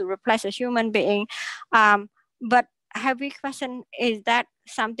machine, to replace a human being. But heavy question, is that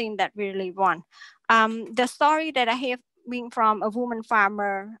something that we really want? The story that I have been from a woman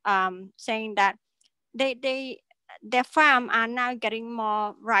farmer saying that their farm are now getting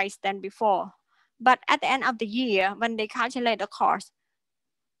more rice than before. But at the end of the year, when they calculate the cost,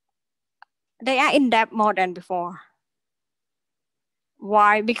 they are in debt more than before.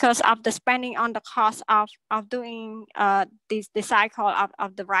 Why? Because of the spending on the cost of doing the cycle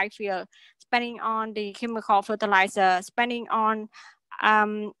of the rice field, spending on the chemical fertilizer, spending on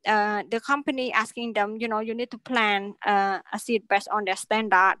the company asking them, you need to plant a seed based on their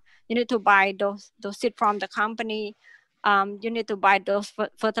standard. You need to buy those seed from the company. You need to buy those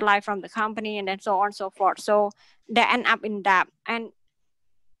fertilizer from the company, and then so on and so forth. So they end up in debt. And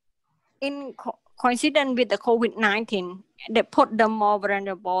in coincident with the COVID-19, they put them more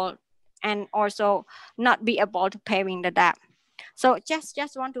vulnerable and also not be able to paying the debt. So just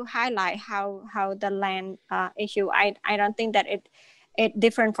want to highlight how the land issue, I don't think that it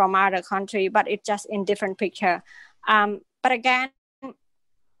different from other country, but it's just in different picture. But again,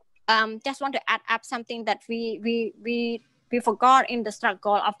 just want to add up something that we forgot in the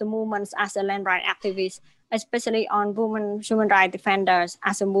struggle of the movements as a land right activists, especially on women human rights defenders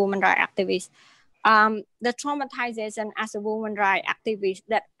as a women right activist. The traumatization as a women right activist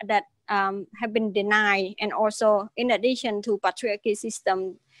that have been denied, and also in addition to patriarchy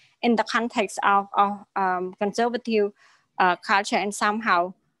system in the context of conservative culture, and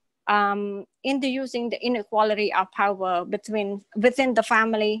somehow introducing the inequality of power within the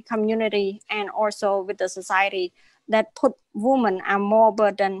family, community, and also with the society, that put women are more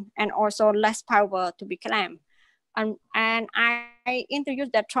burden and also less power to be claimed. And I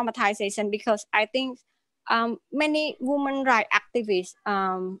introduced that traumatization because I think many women rights activists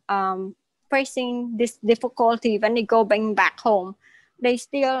facing this difficulty when they go back home. They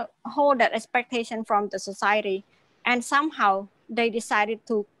still hold that expectation from the society, and somehow they decided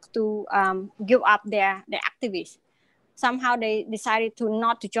to give up their activists. Somehow they decided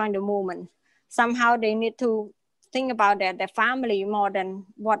not to join the movement. Somehow they need to think about their family more than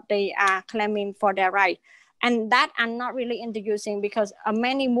what they are claiming for their right. And that I'm not really introducing, because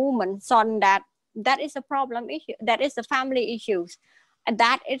many movements saw that is a problem issue, that is the family issues, and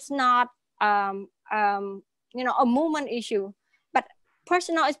that it's not a movement issue, but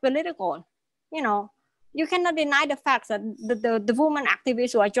personal is political. You cannot deny the fact that the woman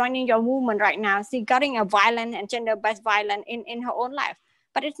activists who are joining your movement right now, she getting a violent and gender-based violence in her own life,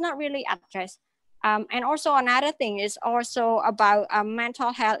 but it's not really addressed. And also another thing is also about a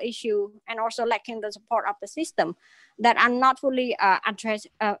mental health issue, and also lacking the support of the system that are not fully addressed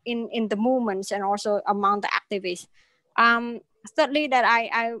in the movements and also among the activists. Thirdly, that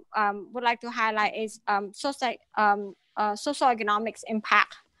I would like to highlight is socioeconomics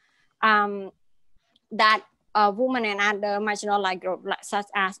impact that women and other marginalized groups such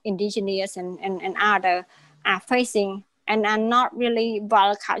as indigenous and other are facing, and are not really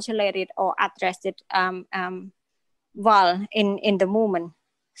well calculated or addressed well in the movement.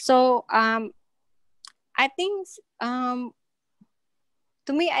 So I think to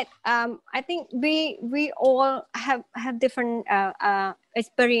me, I think we all have different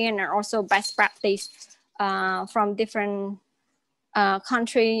experience and also best practice from different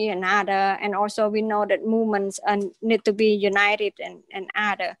country and other, and also we know that movements need to be united and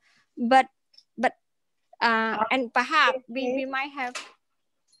other, but and perhaps we might have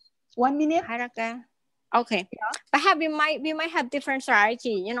 1 minute. Hi, Raquel. Okay, yeah. Perhaps we might have different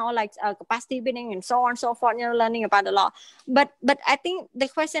strategy, like capacity building and so on and so forth, learning about the law. But I think the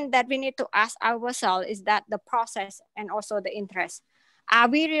question that we need to ask ourselves is that the process and also the interest. Are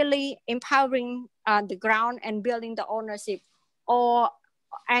we really empowering the ground and building the ownership,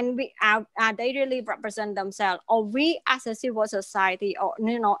 and are they really represent themselves, or we as a civil society or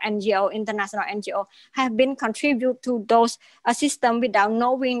NGO, international NGO, have been contribute to those system without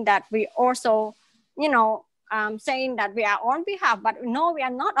knowing that we also saying that we are on behalf, but no, we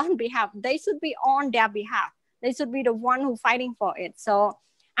are not on behalf. They should be on their behalf. They should be the one who fighting for it. So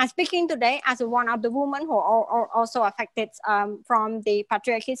I'm speaking today as one of the women who are also affected from the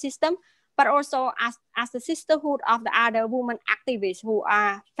patriarchy system, but also as the sisterhood of the other women activists who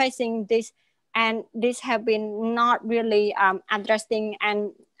are facing this, and this have been not really addressing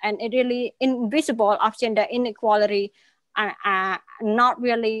and it really invisible of gender inequality, not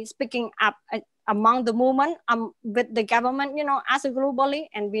really speaking up among the movement, with the government, as a globally,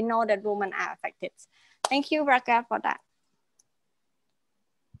 and we know that women are affected. Thank you, Raquel, for that.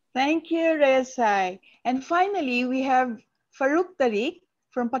 Thank you, Reasy. And finally, we have Farooq Tariq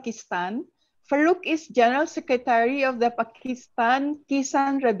from Pakistan. Farooq is General Secretary of the Pakistan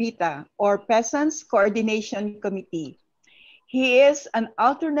Kisan Rabita, or Peasants Coordination Committee. He is an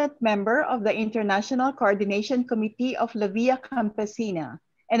alternate member of the International Coordination Committee of La Via Campesina,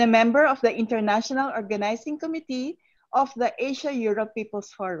 and a member of the International Organizing Committee of the Asia-Europe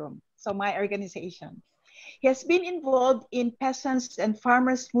People's Forum, so my organization. He has been involved in peasants and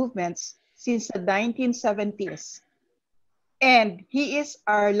farmers movements since the 1970s. And he is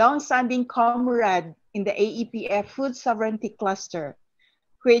our long-standing comrade in the AEPF Food Sovereignty Cluster,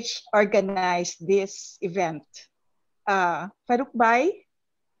 which organized this event. Farooq Bhai?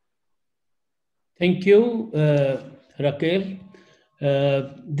 Thank you, Raquel.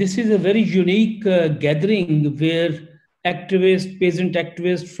 This is a very unique gathering where peasant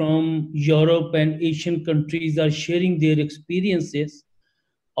activists from Europe and Asian countries are sharing their experiences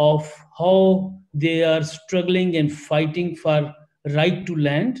of how they are struggling and fighting for right to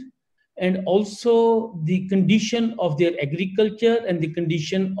land, and also the condition of their agriculture and the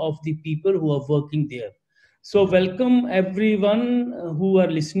condition of the people who are working there. So welcome everyone who are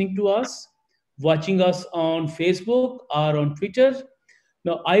listening to us, watching us on Facebook or on Twitter.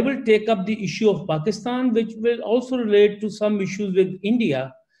 Now, I will take up the issue of Pakistan, which will also relate to some issues with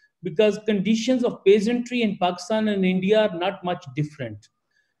India, because conditions of peasantry in Pakistan and India are not much different.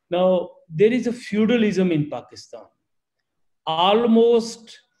 Now, there is a feudalism in Pakistan.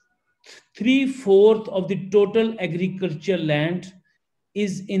 Almost 3/4 of the total agriculture land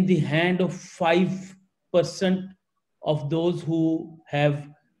is in the hand of 5% of those who have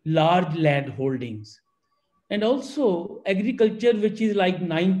large land holdings. And also agriculture, which is like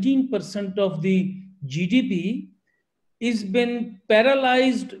 19% of the GDP, is been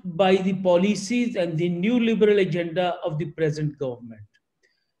paralyzed by the policies and the new liberal agenda of the present government.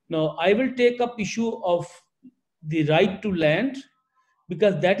 Now, I will take up issue of the right to land,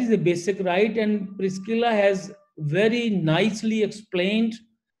 because that is a basic right, and Priscilla has very nicely explained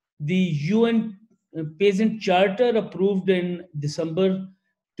the UN Peasant Charter approved in December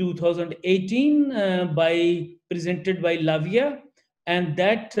 2018 presented by Lavia, and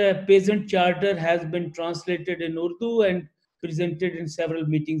that Peasant Charter has been translated in Urdu and presented in several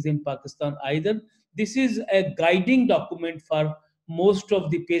meetings in Pakistan either. This is a guiding document for most of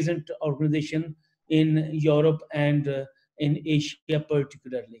the peasant organization in Europe and in Asia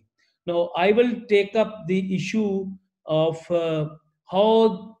particularly. Now, I will take up the issue of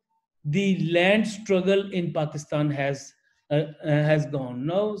how the land struggle in Pakistan has gone.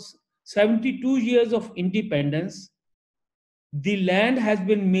 Now, 72 years of independence, the land has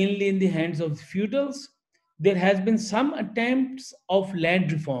been mainly in the hands of the feudals. There has been some attempts of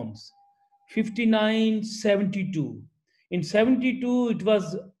land reforms. 59, 72. In 72, it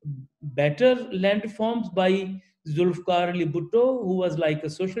was better land reforms by Zulfikar Ali Bhutto, who was like a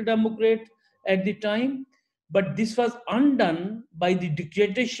social democrat at the time. But this was undone by the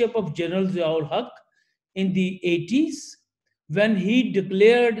dictatorship of General Ziaul Haq in the 80s, when he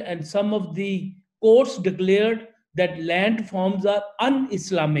declared, and some of the courts declared, that land forms are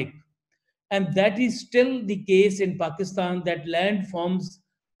un-Islamic. And that is still the case in Pakistan, that land forms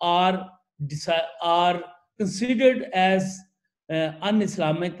are considered as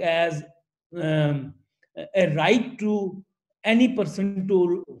un-Islamic, as a right to any person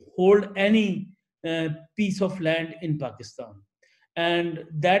to hold any piece of land in Pakistan. And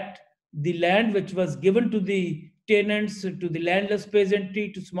that the land which was given to the tenants, to the landless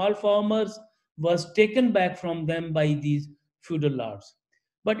peasantry, to small farmers, was taken back from them by these feudal lords.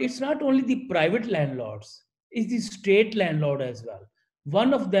 But it's not only the private landlords, it's the state landlord as well.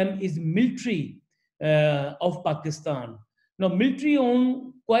 One of them is military of Pakistan. Now, military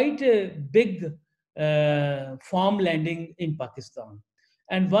own quite a big farm landing in Pakistan.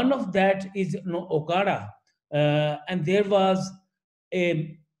 And one of that is Okada. And there was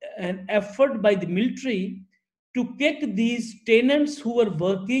an effort by the military to kick these tenants who were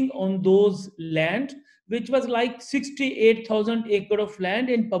working on those land, which was like 68,000 acres of land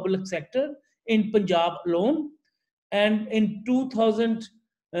in public sector in Punjab alone. And in 2000,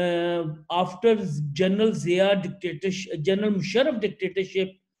 after General Zia dictatorship, General Musharraf dictatorship,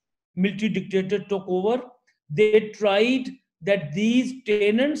 military dictator took over, they tried that these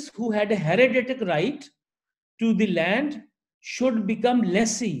tenants who had a hereditary right to the land should become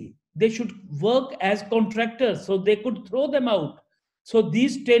lessee. They should work as contractors, so they could throw them out. So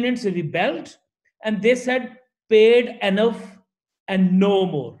these tenants rebelled, and they said, paid enough and no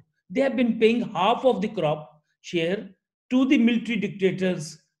more. They have been paying half of the crop share to the military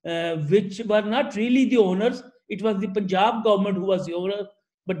dictators, which were not really the owners. It was the Punjab government who was the owner.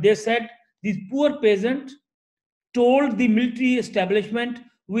 But they said, these poor peasants told the military establishment,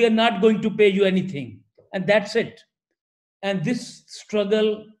 we are not going to pay you anything. And that's it. And this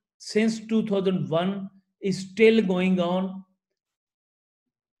struggle since 2001 is still going on.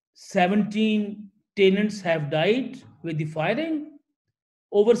 17 tenants have died with the firing.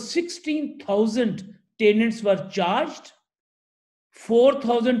 Over 16,000 tenants were charged.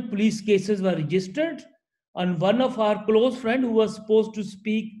 4,000 police cases were registered. And one of our close friends who was supposed to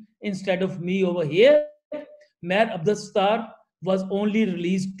speak instead of me over here, Mayor Abdul Star, was only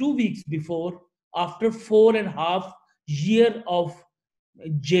released 2 weeks before, after 4.5 years of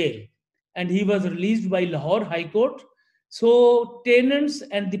jail. And he was released by Lahore High Court. So tenants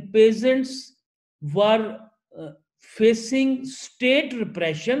and the peasants were facing state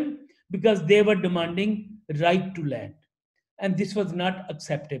repression because they were demanding right to land. And this was not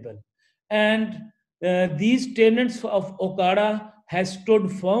acceptable. And these tenants of Okada has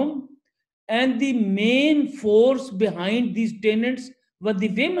stood firm. And the main force behind these tenants were the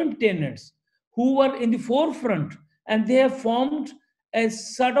women tenants who were in the forefront. And they have formed a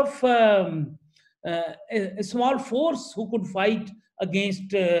sort of a small force who could fight against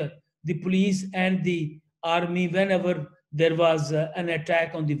the police and the army whenever there was an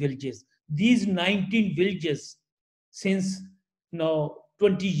attack on the villages. These 19 villages, since now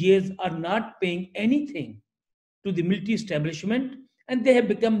 20 years, are not paying anything to the military establishment, and they have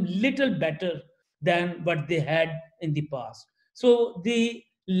become little better than what they had in the past. So the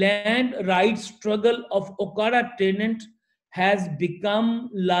land rights struggle of Okada tenant has become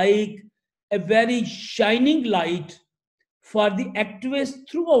like a very shining light for the activists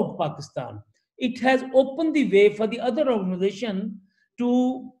throughout Pakistan. It has opened the way for the other organization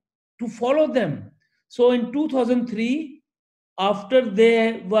to follow them. So in 2003, after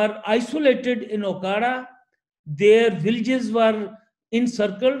they were isolated in Okada, their villages were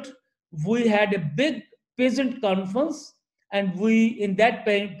encircled. We had a big peasant conference, and in that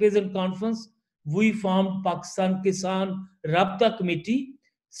peasant conference, we formed Pakistan Kisan Rabta Committee.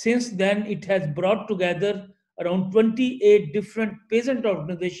 Since then, it has brought together around 28 different peasant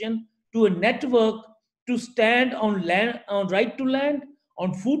organizations to a network to stand on land, on right to land,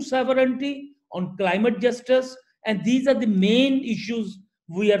 on food sovereignty, on climate justice, and these are the main issues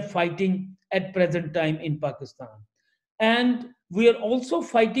we are fighting at present time in Pakistan. And we are also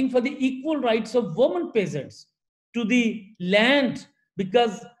fighting for the equal rights of women peasants to the land,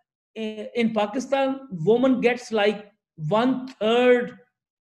 because in Pakistan, woman gets like 1/3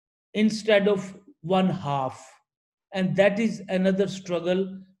 instead of 1/2. And that is another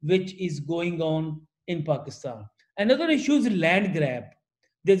struggle which is going on in Pakistan. Another issue is land grab.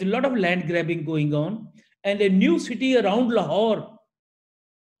 There's a lot of land grabbing going on, and a new city around Lahore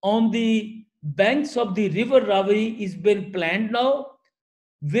on the banks of the river Ravi is being planned now,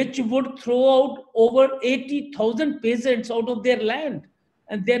 which would throw out over 80,000 peasants out of their land,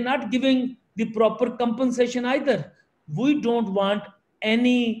 and they're not giving the proper compensation either. We don't want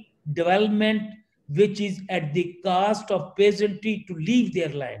any development which is at the cost of peasantry to leave their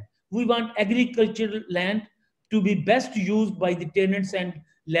land. We want agricultural land to be best used by the tenants and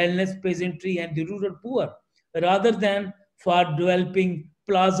landless peasantry and the rural poor, rather than for developing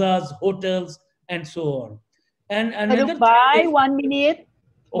plazas, hotels, and so on. And another thing is, 1 minute. Okay,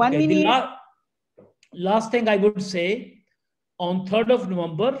 1 minute. Last thing I would say, on 3rd of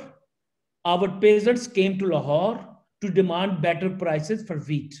November, our peasants came to Lahore to demand better prices for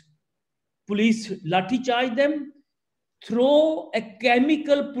wheat. Police lathi charge them, throw a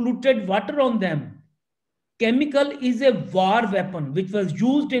chemical polluted water on them. Chemical is a war weapon which was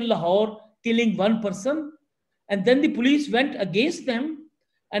used in Lahore, killing 1 person. And then the police went against them,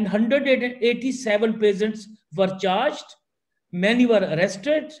 and 187 peasants were charged. Many were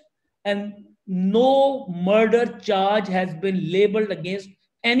arrested, and no murder charge has been labeled against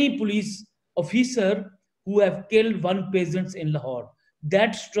any police officer who have killed 1 peasant in Lahore.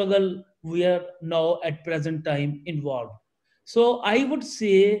 That struggle we are now at present time involved. So I would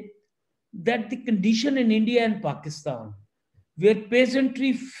say that the condition in India and Pakistan, where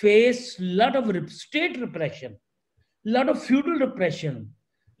peasantry face a lot of state repression, a lot of feudal repression,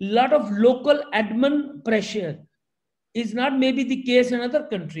 a lot of local admin pressure, is not maybe the case in other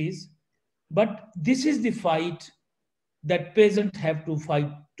countries, but this is the fight that peasants have to fight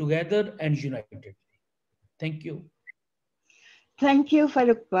together and unitedly. Thank you. Thank you,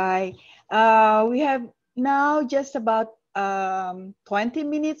 Farooq Bhai. We have now just about 20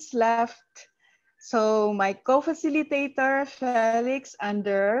 minutes left. So my co-facilitator, Felix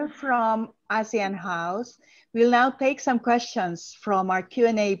Anderl from ASEAN House, will now take some questions from our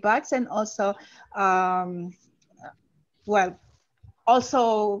Q&A box, and also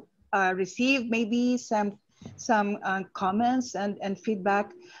receive maybe some comments and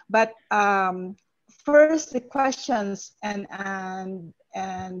feedback. But first, the questions and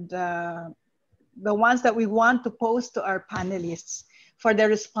the ones that we want to pose to our panelists for their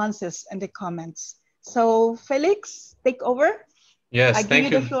responses and the comments. So Felix, take over. Yes, I give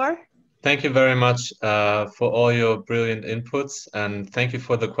you the floor. Thank you very much for all your brilliant inputs, and thank you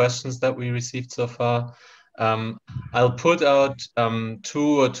for the questions that we received so far. I'll put out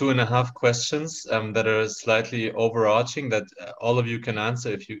 2 or 2.5 questions that are slightly overarching that all of you can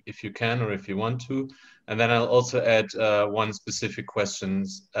answer if you can or if you want to, and then I'll also add 1 specific question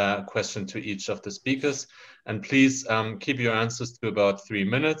to each of the speakers. And please keep your answers to about 3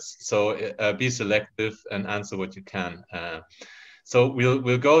 minutes. So be selective and answer what you can. So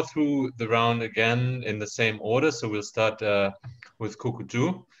we'll go through the round again in the same order. So we'll start with Khu Khu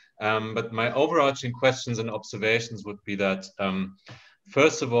Ju. But my overarching questions and observations would be that,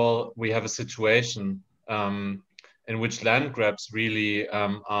 first of all, we have a situation in which land grabs really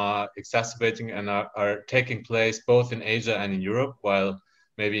are exacerbating and are taking place both in Asia and in Europe, while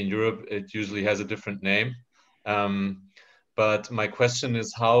maybe in Europe it usually has a different name. But my question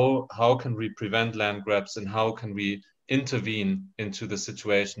is, how can we prevent land grabs, and how can we intervene into the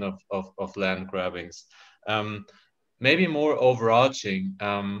situation of land grabbings? Maybe more overarching,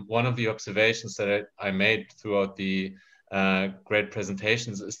 one of the observations that I made throughout the great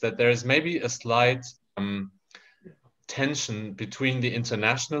presentations is that there is maybe a slight tension between the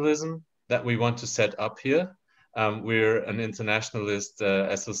internationalism that we want to set up here. We're an internationalist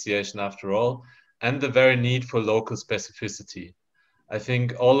association after all, and the very need for local specificity. I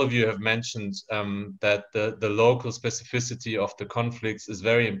think all of you have mentioned that the local specificity of the conflicts is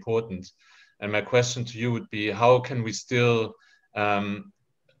very important. And my question to you would be, how can we still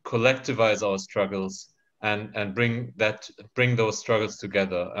collectivize our struggles and bring those struggles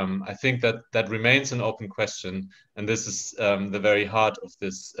together? I think that remains an open question, and this is the very heart of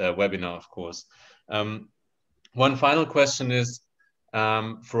this webinar, of course. One final question is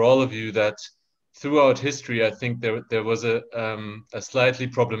for all of you, that throughout history, I think there was a slightly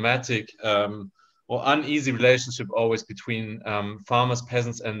problematic or uneasy relationship always between farmers,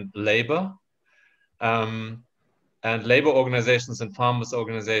 peasants, and labor. And labor organizations and farmers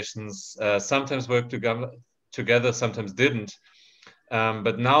organizations sometimes worked together, sometimes didn't.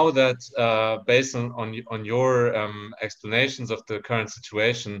 But now that, based on your explanations of the current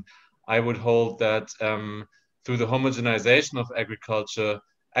situation, I would hold that through the homogenization of agriculture,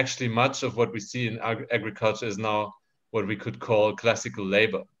 actually much of what we see in agriculture is now what we could call classical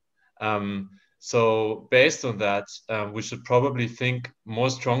labor. So based on that, we should probably think more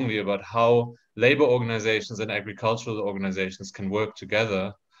strongly about how labor organizations and agricultural organizations can work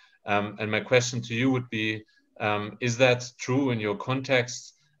together. And my question to you would be, is that true in your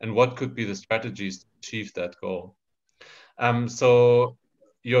context, and what could be the strategies to achieve that goal? So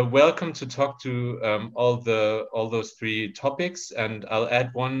you're welcome to talk to all those three topics, and I'll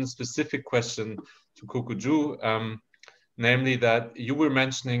add one specific question to Khu Khu Ju, namely that you were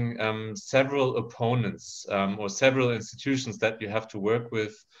mentioning several opponents or several institutions that you have to work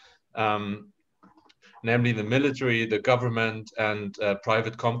with, namely the military, the government, and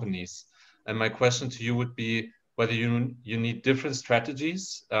private companies. And my question to you would be whether you need different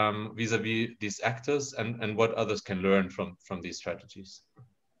strategies vis-a-vis these actors, and what others can learn from these strategies.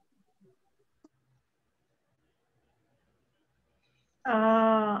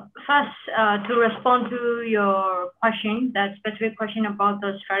 First, to respond to your question, that specific question about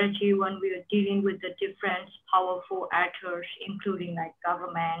the strategy when we are dealing with the different powerful actors, including like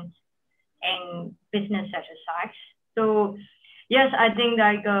government and business exercise. So yes, I think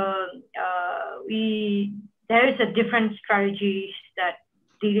like there is a different strategies that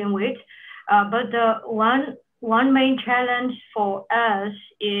dealing with, but the one main challenge for us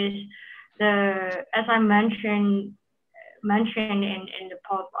is as I mentioned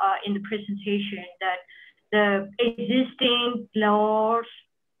in the presentation, that the existing laws,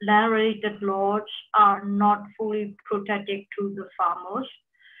 land-related laws, are not fully protected to the farmers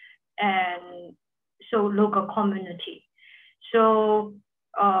and so local community. So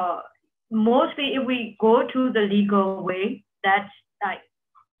mostly if we go to the legal way, that's like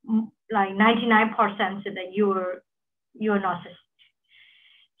 99% that you're not.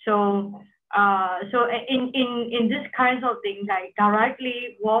 So in this kinds of things, like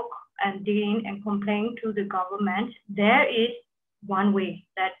directly walk and dealing and complain to the government, there is one way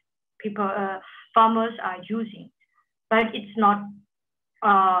that farmers are using, but it's not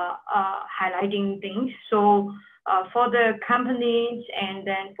highlighting things. So for the companies and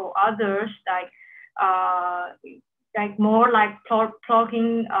then for others, like more like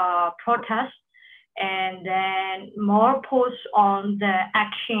plugging protests, and then more posts on the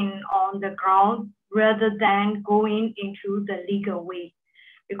action on the ground rather than going into the legal way.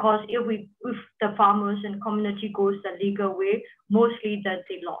 Because if the farmers and community goes the legal way, mostly that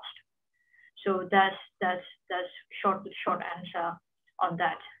they lost. So that's short answer on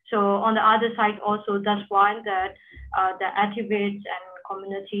that. So on the other side also, that's why that the activists and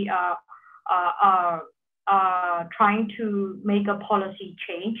community are trying to make a policy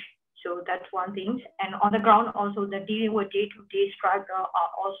change. So that's one thing. And on the ground also, the dealing with day-to-day struggle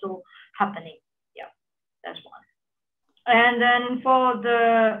are also happening. Yeah, that's one. And then for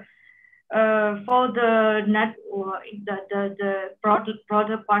the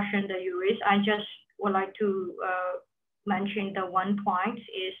broader question that you raised, I just would like to mention the one point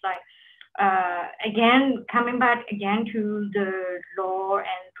is like, again, coming back again to the law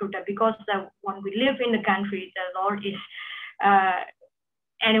and protect, because when we live in the country, the law is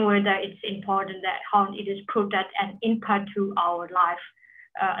anywhere that it's important that how it is protect and impact to our life,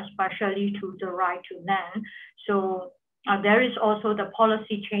 especially to the right to land. So there is also the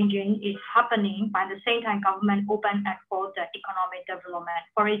policy changing is happening. By the same time, government open and for the economic development.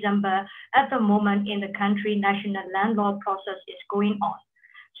 For example, at the moment in the country, national land law process is going on.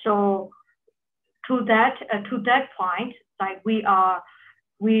 So to that point, like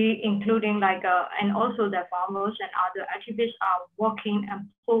we including like and also the farmers and other activists are working and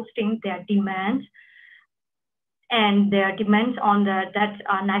posting their demands and their demands on that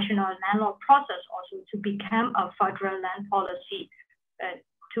national land law process also to become a federal land policy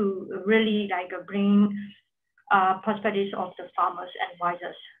to really like bring perspectives of the farmers and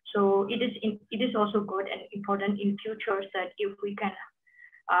advisors. So it is also good and important in future that if we can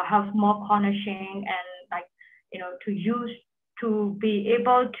have more connection and like to be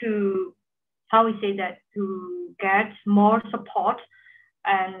able to how we say that, to get more support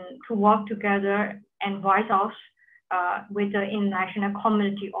and to work together and voice out with the international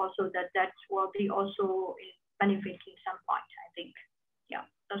community also, that will be also benefiting some point, I think. Yeah,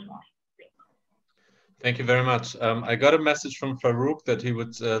 that's one thing. Thank you very much. I got a message from Farooq that he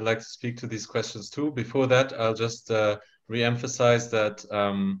would like to speak to these questions too. Before that, I'll just re-emphasize that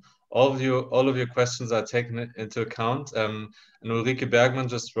all of your questions are taken into account. And Ulrike Bergman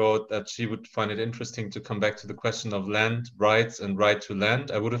just wrote that she would find it interesting to come back to the question of land rights and right to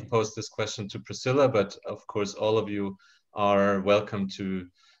land. I would have posed this question to Priscilla, but of course, all of you are welcome to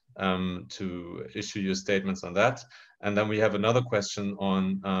issue your statements on that. And then we have another question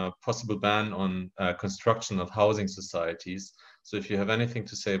on possible ban on construction of housing societies. So if you have anything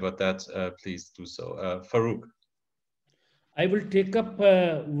to say about that, please do so. Farooq. I will take up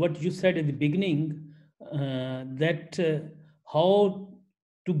what you said at the beginning, that how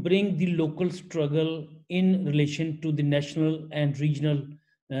to bring the local struggle in relation to the national and regional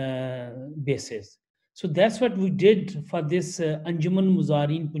basis. So that's what we did for this Anjuman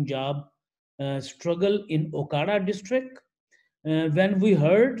Muzarin Punjab struggle in Okara district. When we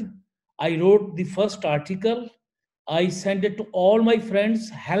heard, I wrote the first article. I sent it to all my friends,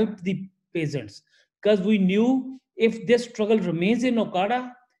 help the peasants, because we knew if this struggle remains in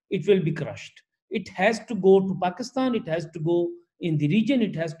Okara, it will be crushed. It has to go to Pakistan, it has to go in the region,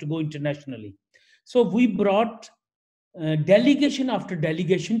 it has to go internationally. So we brought delegation after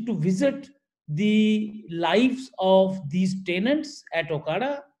delegation to visit the lives of these tenants at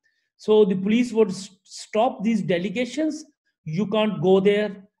Okara. So the police would stop these delegations. You can't go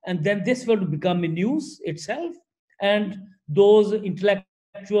there. And then this will become a news itself. And those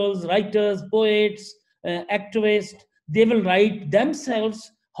intellectuals, writers, poets, activists, they will write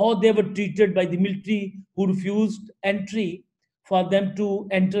themselves how they were treated by the military who refused entry for them to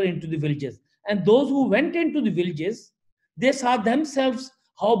enter into the villages. And those who went into the villages, they saw themselves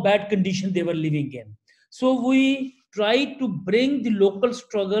how bad condition they were living in. So we tried to bring the local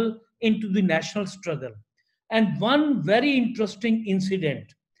struggle into the national struggle. And one very interesting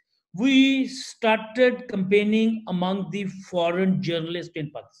incident, we started campaigning among the foreign journalists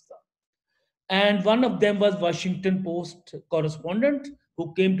in Pakistan. And one of them was Washington Post correspondent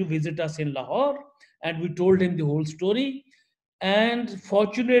who came to visit us in Lahore, and we told him the whole story. And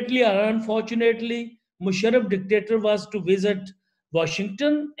fortunately or unfortunately, Musharraf dictator was to visit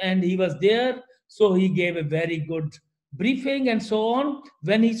Washington, and he was there. So he gave a very good briefing and so on.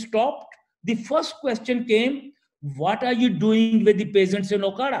 When he stopped, the first question came, what are you doing with the peasants in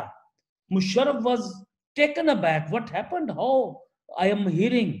Okara? Musharraf was taken aback. What happened? How? I am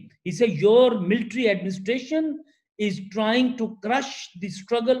hearing. He said, your military administration is trying to crush the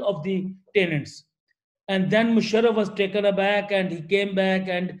struggle of the tenants. And then Musharraf was taken aback, and he came back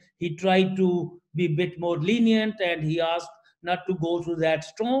and he tried to be a bit more lenient, and he asked not to go through that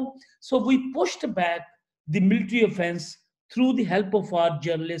storm. So we pushed back the military offense through the help of our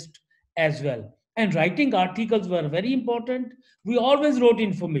journalists as well. And writing articles were very important. We always wrote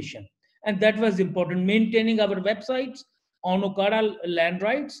information, and that was important. Maintaining our websites on Okara land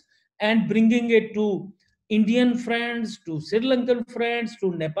rights and bringing it to Indian friends, to Sri Lankan friends,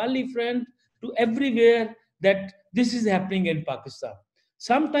 to Nepali friends, to everywhere that this is happening in Pakistan.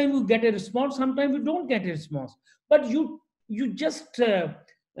 Sometimes we get a response, sometimes we don't get a response. But you just,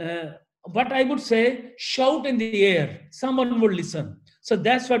 what I would say, shout in the air, someone will listen. So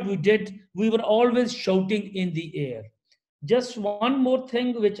that's what we did. We were always shouting in the air. Just one more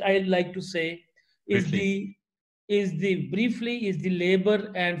thing which I'd like to say is briefly the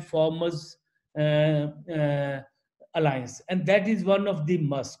Labor and Farmers Alliance. And that is one of the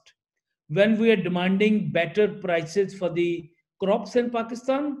must. When we are demanding better prices for the crops in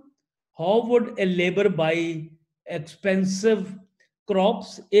Pakistan, how would a labor buy expensive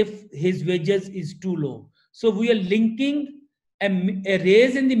crops if his wages is too low? So we are linking a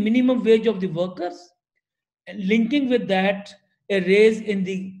raise in the minimum wage of the workers, and linking with that a raise in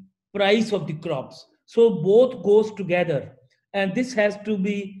the price of the crops. So both goes together. And this has to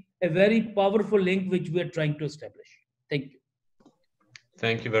be a very powerful link which we are trying to establish. Thank you.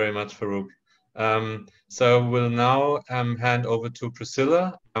 Thank you very much, Farooq. So we'll now hand over to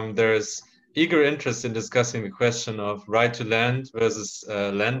Priscilla. There is eager interest in discussing the question of right to land versus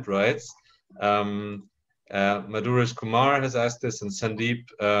land rights. Madhuresh Kumar has asked this, and Sandeep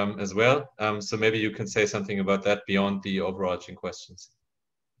as well. So maybe you can say something about that beyond the overarching questions.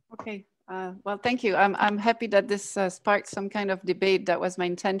 Okay. Well, thank you. I'm happy that this sparked some kind of debate. That was my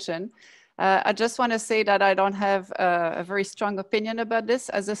intention. I just want to say that I don't have a very strong opinion about this.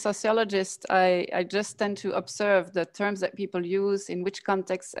 As a sociologist, I just tend to observe the terms that people use, in which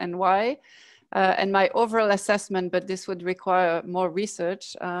context and why. And my overall assessment, but this would require more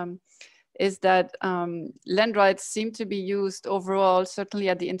research, is that land rights seem to be used overall, certainly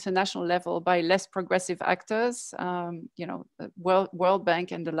at the international level, by less progressive actors, you know, World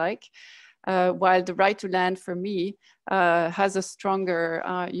Bank and the like, while the right to land, for me, has a stronger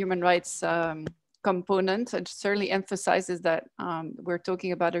human rights component. It certainly emphasizes that we're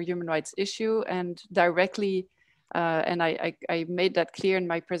talking about a human rights issue, and directly, and I made that clear in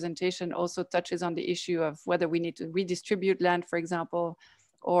my presentation, also touches on the issue of whether we need to redistribute land, for example,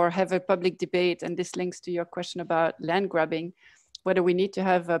 or have a public debate. And this links to your question about land grabbing, whether we need to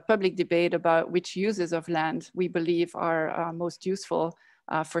have a public debate about which uses of land we believe are most useful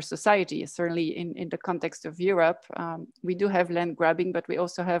for society. Certainly in the context of Europe, we do have land grabbing, but we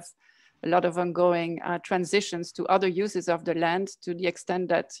also have a lot of ongoing transitions to other uses of the land, to the extent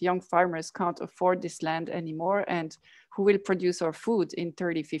that young farmers can't afford this land anymore, and who will produce our food in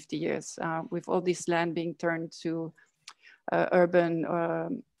 30, 50 years, with all this land being turned to urban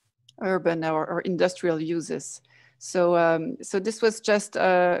or industrial uses. So, so this was just,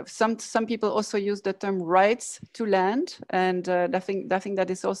 some people also use the term rights to land, and I think that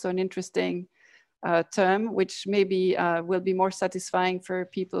is also an interesting term, which maybe will be more satisfying for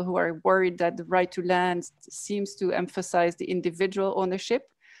people who are worried that the right to land seems to emphasize the individual ownership.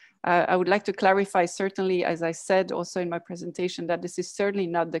 I would like to clarify, certainly, as I said also in my presentation, that this is certainly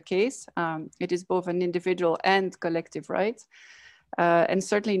not the case. It is both an individual and collective right, and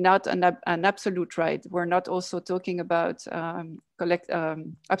certainly not an absolute right. We're not also talking about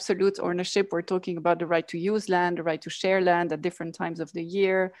absolute ownership. We're talking about the right to use land, the right to share land at different times of the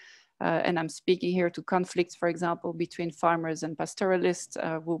year. And I'm speaking here to conflicts, for example, between farmers and pastoralists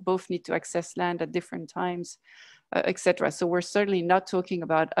who both need to access land at different times, etc. So we're certainly not talking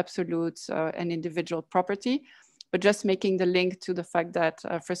about absolute and individual property, but just making the link to the fact that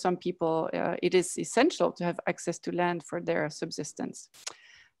for some people, it is essential to have access to land for their subsistence.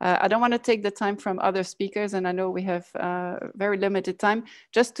 I don't want to take the time from other speakers, and I know we have very limited time.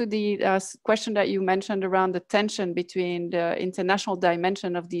 Just to the question that you mentioned around the tension between the international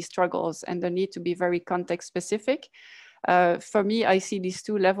dimension of these struggles and the need to be very context specific. For me, I see these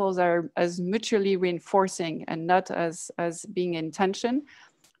two levels are as mutually reinforcing and not as being in tension.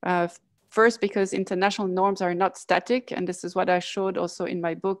 First, because international norms are not static, and this is what I showed also in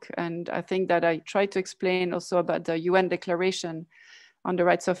my book, and I think that I tried to explain also about the UN Declaration on the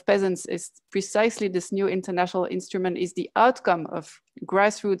Rights of Peasants. Is precisely this new international instrument is the outcome of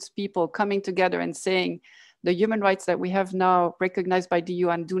grassroots people coming together and saying the human rights that we have now recognized by the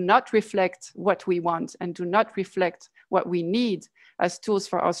UN do not reflect what we want and do not reflect what we need as tools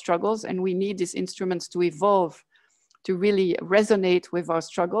for our struggles. And we need these instruments to evolve, to really resonate with our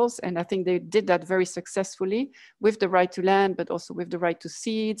struggles. And I think they did that very successfully with the right to land, but also with the right to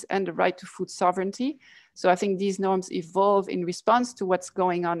seeds and the right to food sovereignty. So I think these norms evolve in response to what's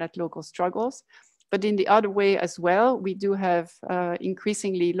going on at local struggles. But in the other way as well, we do have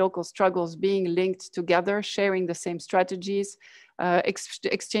increasingly local struggles being linked together, sharing the same strategies,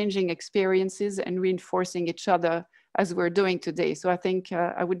 exchanging experiences and reinforcing each other as we're doing today. So I think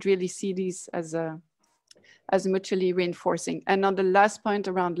I would really see these as mutually reinforcing. And on the last point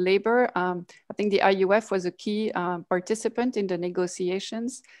around labor, I think the IUF was a key participant in the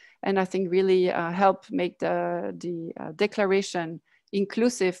negotiations, and I think really helped make the declaration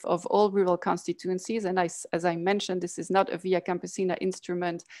inclusive of all rural constituencies. And as I mentioned, this is not a Via Campesina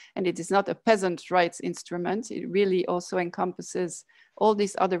instrument, and it is not a peasant rights instrument. It really also encompasses all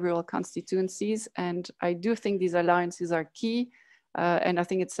these other rural constituencies. And I do think these alliances are key. And I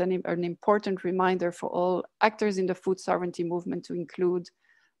think it's an important reminder for all actors in the food sovereignty movement to include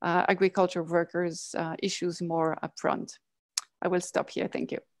agriculture workers' issues more upfront. I will stop here.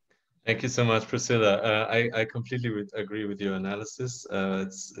 Thank you. Thank you so much, Priscilla. I completely agree with your analysis.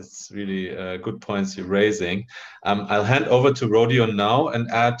 It's really good points you're raising. I'll hand over to Rodion now and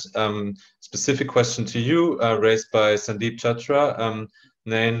add specific question to you raised by Sandeep Chatra,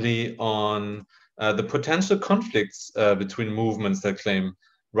 namely on the potential conflicts between movements that claim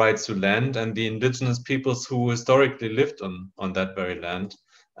rights to land and the indigenous peoples who historically lived on that very land.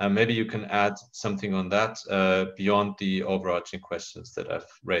 Maybe you can add something on that beyond the overarching questions that I've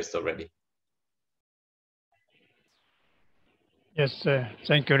raised already. Yes,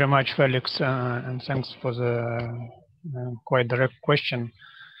 thank you very much, Felix, and thanks for the quite direct question.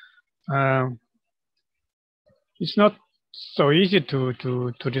 It's not so easy to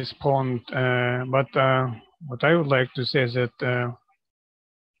respond, but what I would like to say is that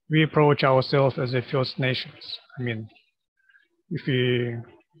we approach ourselves as a First Nations. I mean, if we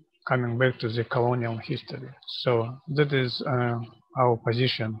coming back to the colonial history, so that is our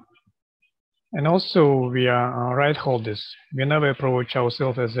position. And also we are right holders. We never approach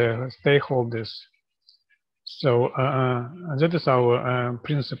ourselves as stakeholders. So that is our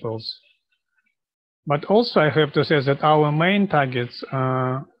principles. But also I have to say that our main targets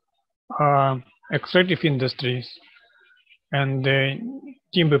are extractive industries and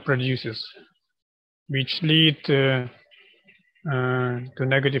timber producers, which lead to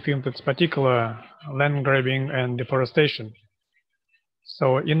negative impacts, particularly land grabbing and deforestation.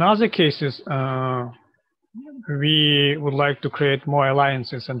 So in other cases, we would like to create more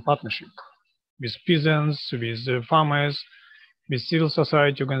alliances and partnership with peasants, with farmers, with civil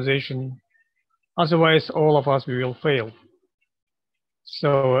society organizations. Otherwise, all of us, we will fail.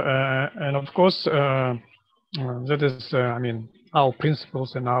 So, and of course, that is, I mean, our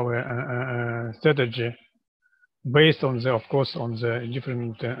principles and our strategy based on the, of course, on the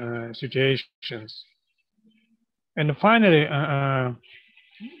different situations. And finally,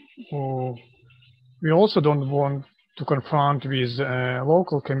 we also don't want to confront with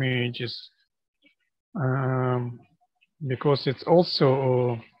local communities because it's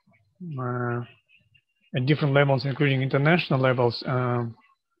also at different levels, including international levels,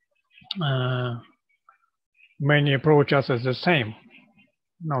 many approach us as the same.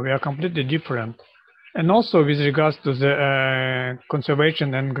 No, we are completely different. And also with regards to the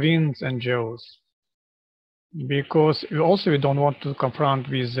conservation and greens NGOs, because we don't want to confront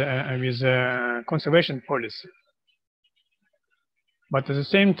with conservation policy. But at the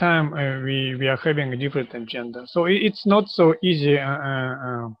same time, we are having a different agenda. So it's not so easy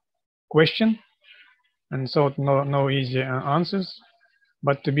question, and so no easy answers.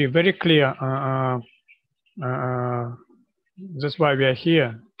 But to be very clear, that's why we are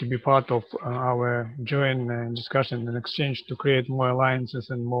here, to be part of our joint discussion and exchange to create more alliances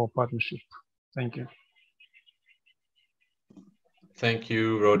and more partnership. Thank you. Thank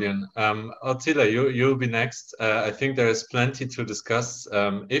you, Rodion. Attila, you'll be next. I think there is plenty to discuss.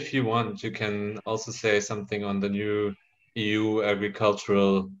 If you want, you can also say something on the new EU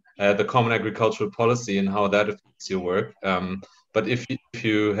agricultural, the common agricultural policy and how that affects your work. But if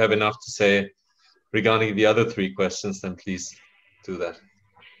you have enough to say regarding the other three questions, then please do that.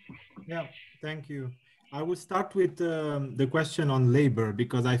 Yeah, thank you. I will start with the question on labor,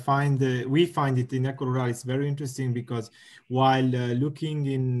 because I find we find it in Ecoruralis very interesting, because while looking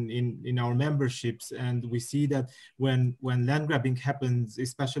in our memberships, and we see that when land grabbing happens,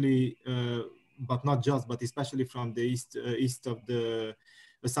 especially but not just, but especially from the east of the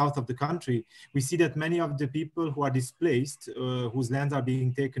south of the country, we see that many of the people who are displaced, whose lands are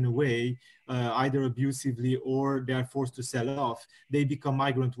being taken away, either abusively or they are forced to sell off, they become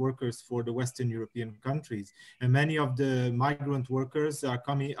migrant workers for the Western European countries. And many of the migrant workers are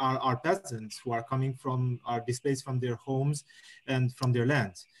peasants who are displaced from their homes and from their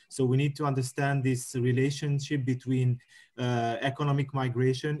lands. So we need to understand this relationship between economic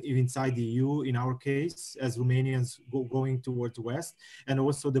migration inside the EU, in our case, as Romanians going towards the West, and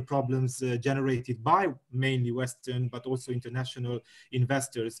also the problems generated by mainly Western, but also international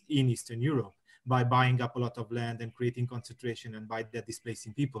investors in Eastern Europe, by buying up a lot of land and creating concentration, and by that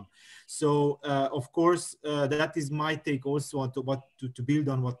displacing people. So of course, that is my take also on to build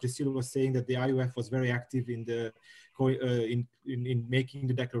on what Priscilla was saying, that the IUF was very active in the in making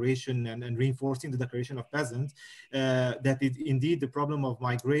the declaration and reinforcing the declaration of peasants, that indeed the problem of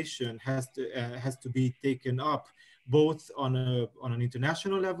migration has to be taken up both on an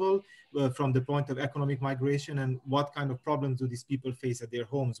international level, from the point of economic migration, and what kind of problems do these people face at their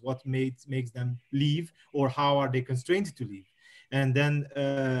homes, what makes them leave, or how are they constrained to leave. And then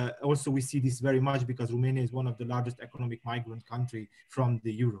also we see this very much because Romania is one of the largest economic migrant country from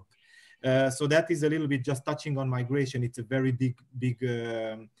the Europe. So that is a little bit just touching on migration. It's a very big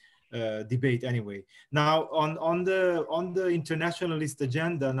debate anyway. Now on the internationalist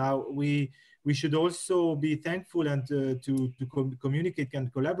agenda, now we should also be thankful and to communicate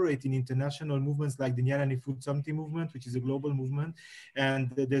and collaborate in international movements like the Nyerani Food Sovereignty movement, which is a global movement,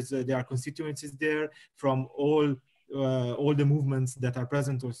 and there are constituencies there from all the movements that are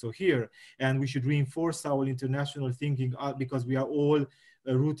present also here, and we should reinforce our international thinking because we are all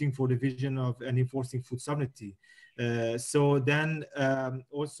rooting for the vision of and enforcing food sovereignty. So then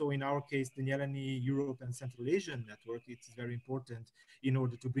also in our case, the Nyerani Europe and Central Asian Network, it's very important in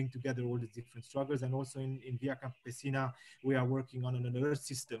order to bring together all the different struggles. And also in Via Campesina, we are working on an alert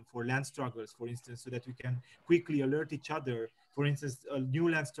system for land struggles, for instance, so that we can quickly alert each other. For instance, a new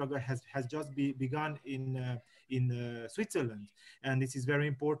land struggle has just begun in Switzerland. And this is very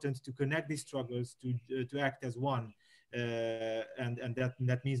important to connect these struggles to act as one. and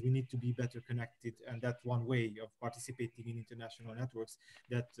that means we need to be better connected, and that's one way of participating in international networks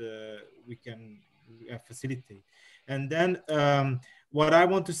that we can facilitate. And then what I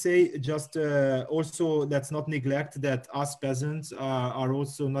want to say, just also, let's not neglect that us peasants are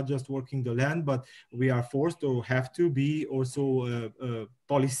also not just working the land, but we are forced or have to be also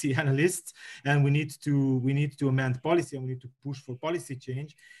policy analysts, and we need to amend policy, and we need to push for policy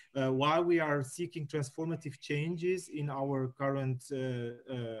change. While we are seeking transformative changes in our current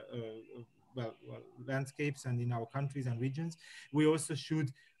landscapes and in our countries and regions, we also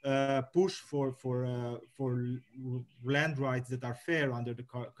should push for land rights that are fair under the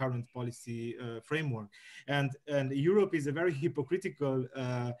current policy framework. And Europe is a very hypocritical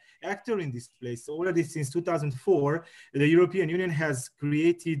actor in this place. So already since 2004, the European Union has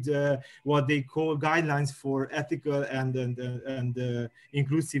created what they call guidelines for ethical and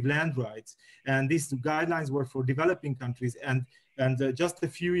inclusive land rights. And these guidelines were for developing countries. And just a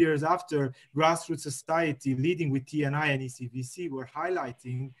few years after, grassroots society, leading with TNI and ECVC, were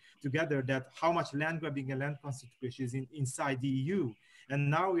highlighting together that how much land grabbing and land concentration is inside the EU.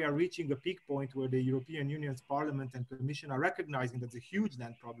 And now we are reaching a peak point where the European Union's Parliament and Commission are recognizing that there's a huge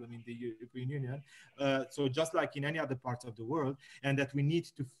land problem in the European Union. So just like in any other parts of the world, and that we need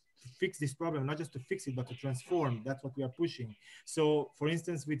to fix this problem, not just to fix it, but to transform. That's what we are pushing. So, for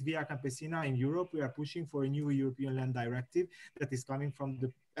instance, with Via Campesina in Europe, we are pushing for a new European land directive that is coming from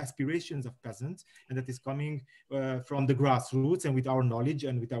the aspirations of peasants, and that is coming from the grassroots and with our knowledge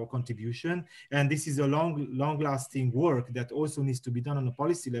and with our contribution. And this is a long-lasting work that also needs to be done on a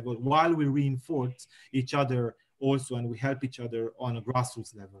policy level, while we reinforce each other also, and we help each other on a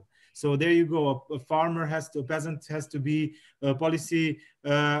grassroots level. So there you go. A peasant has to be a policy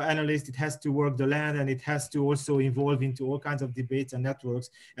analyst. It has to work the land, and it has to also evolve into all kinds of debates and networks.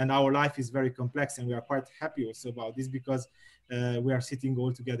 And our life is very complex, and we are quite happy also about this, because we are sitting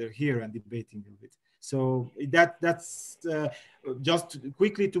all together here and debating a bit. So that's just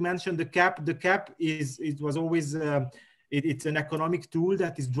quickly to mention the CAP. The CAP was always it's an economic tool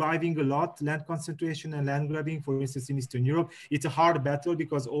that is driving a lot land concentration and land grabbing, for instance, in Eastern Europe. It's a hard battle,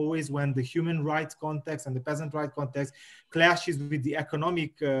 because always when the human rights context and the peasant rights context clashes with the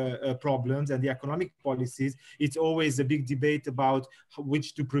economic problems and the economic policies, it's always a big debate about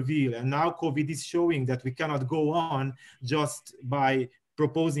which to prevail. And now COVID is showing that we cannot go on just by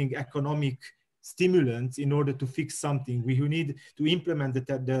proposing economic stimulants in order to fix something. We need to implement the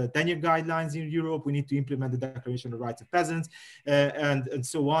 10-year guidelines in Europe. We need to implement the Declaration of the Rights of Peasants, and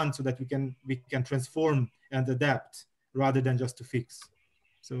so on, so that we can transform and adapt rather than just to fix.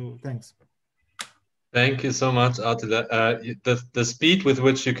 So thanks. Thank you so much, Attila. The speed with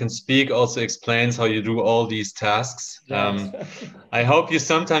which you can speak also explains how you do all these tasks. I hope you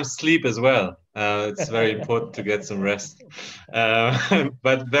sometimes sleep as well. It's very important to get some rest.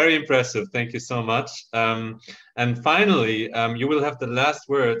 But very impressive. Thank you so much. And finally, you will have the last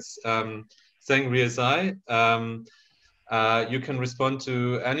words. Seng, Reasy. You can respond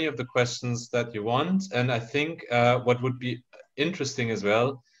to any of the questions that you want. And I think what would be interesting as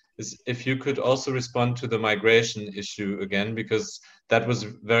well is if you could also respond to the migration issue again, because that was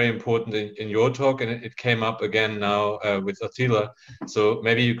very important in your talk, and it came up again now with Attila. So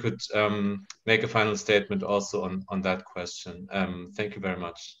maybe you could make a final statement also on that question. Thank you very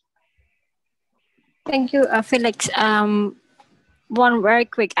much. Thank you, Felix. One very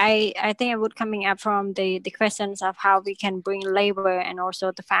quick, I think I would coming up from the questions of how we can bring labor and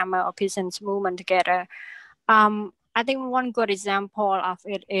also the farmer or peasants movement together. I think one good example of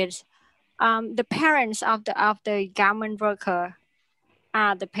it is the parents of the garment worker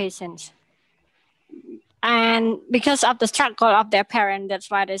are the peasants. And because of the struggle of their parents, that's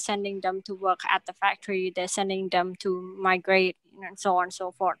why they're sending them to work at the factory, they're sending them to migrate, and so on and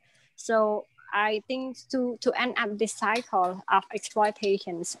so forth. So I think to end up this cycle of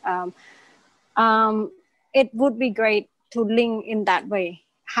exploitations, it would be great to link in that way,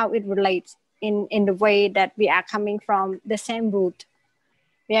 how it relates in the way that we are coming from the same root,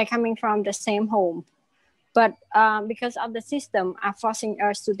 we are coming from the same home, but because of the system are forcing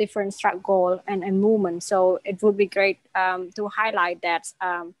us to different struggle and movement. So it would be great to highlight that.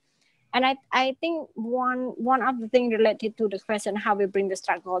 And I think one of the things related to the question how we bring the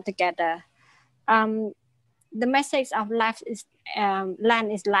struggle together, the message of life is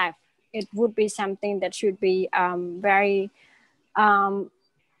land is life. It would be something that should be very.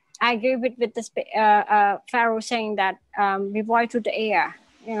 I agree with the Farooq saying that we voice to the air,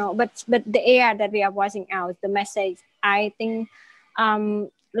 but the air that we are voicing out, the message. I think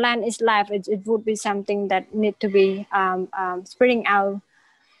land is life. It would be something that need to be spreading out,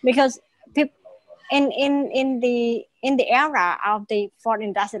 because in in the era of the fourth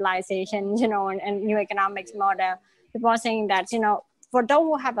industrialization, you know, and new economics model, people are saying that, you know, for those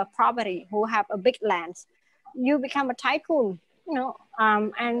who have a property, who have a big land, you become a tycoon, you know,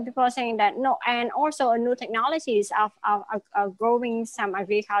 and people are saying that no, and also new technologies of growing some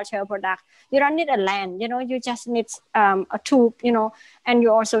agricultural product. You don't need a land, you know, you just need a tube, you know, and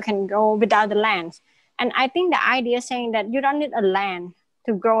you also can go without the land. And I think the idea saying that you don't need a land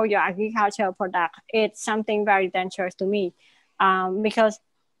to grow your agricultural product, it's something very dangerous to me, because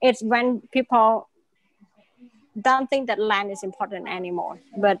it's when people don't think that land is important anymore,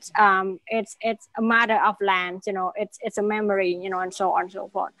 but it's a matter of land, you know, it's a memory, you know, and so on and so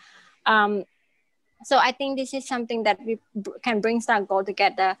forth. So I think this is something that we can bring that goal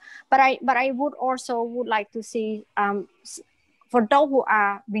together. But I would also like to see for those who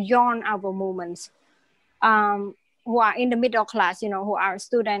are beyond our movements, who are in the middle class, you know, who are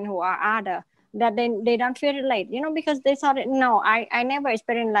students, who are other, that they don't feel relate, you know, because they thought, no, I never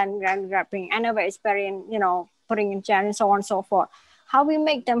experienced land grabbing, I never experienced, you know, putting in jail and so on and so forth. How we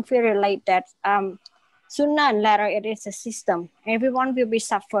make them feel relate that sooner and later it is a system, everyone will be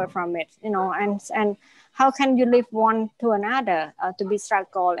suffer from it, you know, and how can you live one to another to be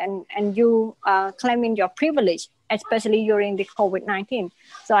struggle and you claiming your privilege, especially during the COVID-19.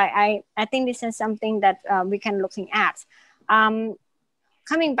 So I think this is something that we can looking at.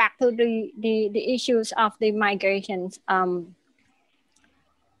 Coming back to the issues of the migrations,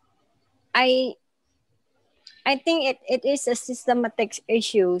 I think it is a systematic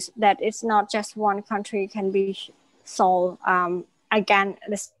issues that it's not just one country can be solved, again,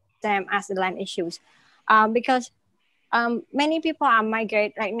 the same as the land issues. Because many people are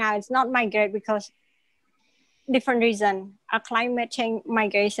migrate right now. It's not migrate because different reason, climate change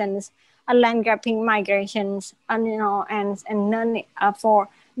migrations, land grabbing migrations, and you know, and none for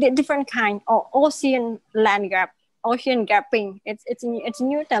the different kind of ocean land grab, ocean grabbing. It's a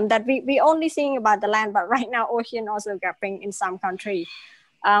new term that we only seeing about the land, but right now ocean also grabbing in some country.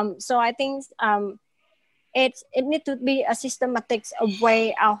 So I think it needs to be a systematic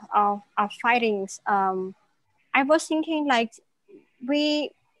way of fighting. I was thinking like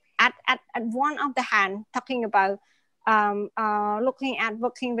we at one of the hand talking about looking at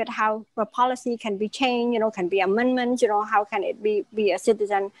working with how the policy can be changed, you know, can be amendments, you know, how can it be a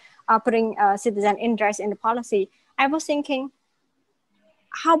citizen, putting citizen interest in the policy. I was thinking,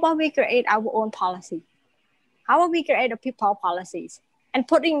 how about we create our own policy? How about we create a people policies and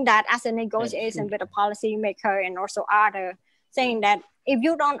putting that as a negotiation with a policy maker and also other, saying that if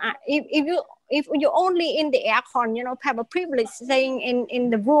you don't, if you only in the aircon, you know, have a privilege saying in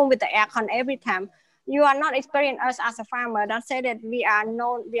the room with the aircon every time, you are not experiencing us as a farmer. Don't say that we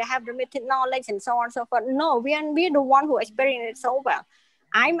have limited knowledge and so on and so forth. No, we're the one who experience it so well.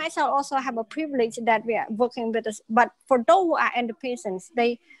 I myself also have a privilege that we are working with us, but for those who are independent,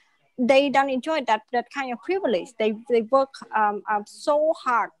 they don't enjoy that kind of privilege. They work so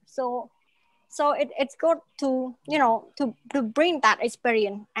hard. So it's good to, you know, to bring that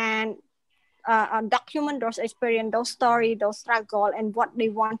experience and document those experience, those stories, those struggles, and what they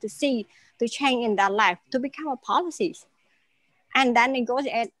want to see to change in their life to become a policies. And then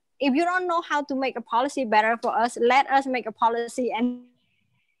negotiate. If you don't know how to make a policy better for us, let us make a policy and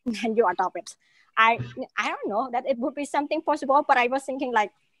you adopt it. I don't know that it would be something possible, but I was thinking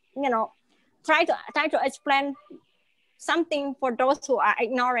like, you know, try to explain something for those who are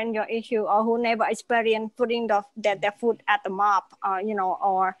ignoring your issue or who never experienced putting their food at the mob, you know,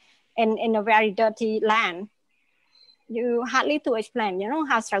 or in a very dirty land. You hardly to explain, you know,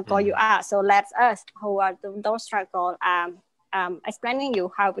 how struggle you are. So let us who are those struggle explaining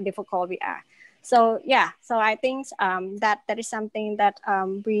you how difficult we are. So yeah, so I think that is something that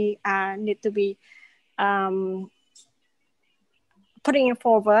we need to be putting it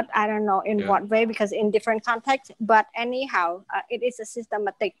forward. I don't know in what way, because in different contexts, but anyhow, it is a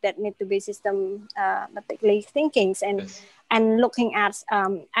systematic that need to be systematically thinking and looking at.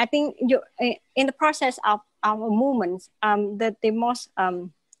 I think you in the process of our movements, the most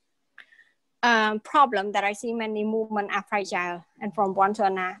problem that I see many movements are fragile, and from one to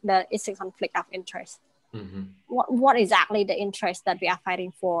another, it's a conflict of interest. Mm-hmm. What exactly the interest that we are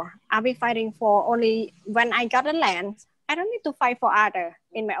fighting for? Are we fighting for only when I got a land? I don't need to fight for other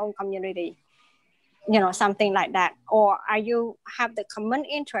in my own community, you know, something like that. Or are you have the common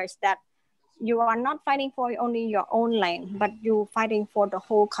interest that you are not fighting for only your own land, but you fighting for the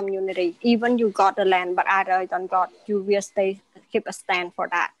whole community. Even you got the land, but other don't got, you will keep a stand for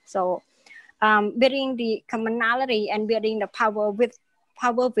that. So building the commonality and building the power with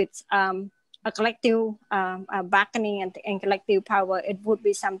a collective bargaining and collective power, it would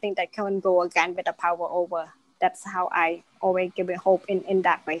be something that can go again with the power over that's how I always give it hope in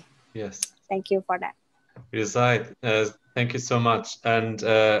that way. Yes. Thank you for that. Reasy, thank you so much. And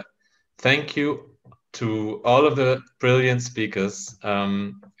thank you to all of the brilliant speakers.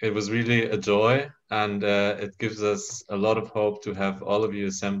 It was really a joy, and it gives us a lot of hope to have all of you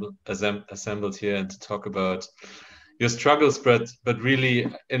assembled here and to talk about your struggles, but really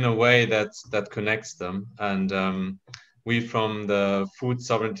in a way that connects them. And we from the Food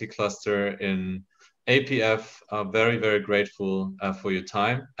Sovereignty Cluster in APF are very, very grateful for your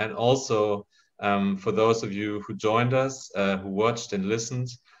time, and also for those of you who joined us, who watched and listened.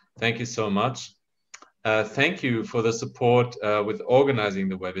 Thank you so much. Thank you for the support with organizing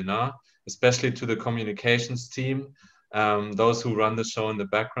the webinar, especially to the communications team, those who run the show in the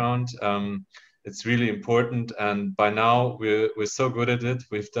background. It's really important, and by now we're so good at it.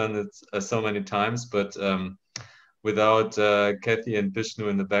 We've done it so many times, but without Kathy and Vishnu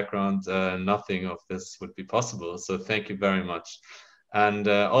in the background, nothing of this would be possible. So thank you very much. And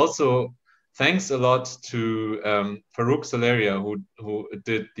also, thanks a lot to Farooq Salaria, who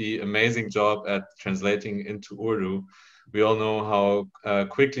did the amazing job at translating into Urdu. We all know how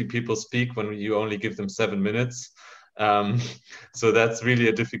quickly people speak when you only give them 7 minutes. So that's really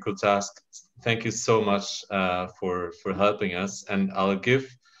a difficult task. Thank you so much for helping us. And I'll give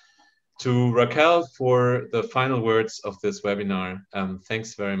to Raquel for the final words of this webinar.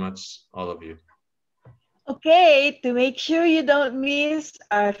 Thanks very much, all of you. Okay, to make sure you don't miss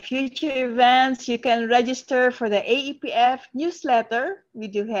our future events, you can register for the AEPF newsletter we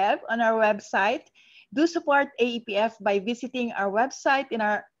do have on our website. Do support AEPF by visiting our website in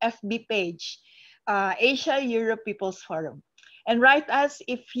our FB page, Asia-Europe People's Forum. And write us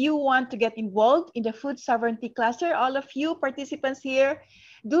if you want to get involved in the Food Sovereignty Cluster. All of you participants here,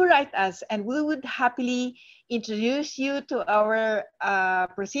 do write us, and we would happily introduce you to our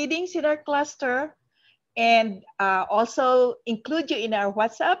proceedings in our cluster, and also include you in our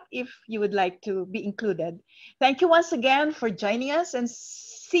WhatsApp if you would like to be included. Thank you once again for joining us, and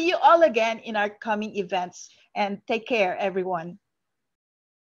see you all again in our coming events. And take care, everyone.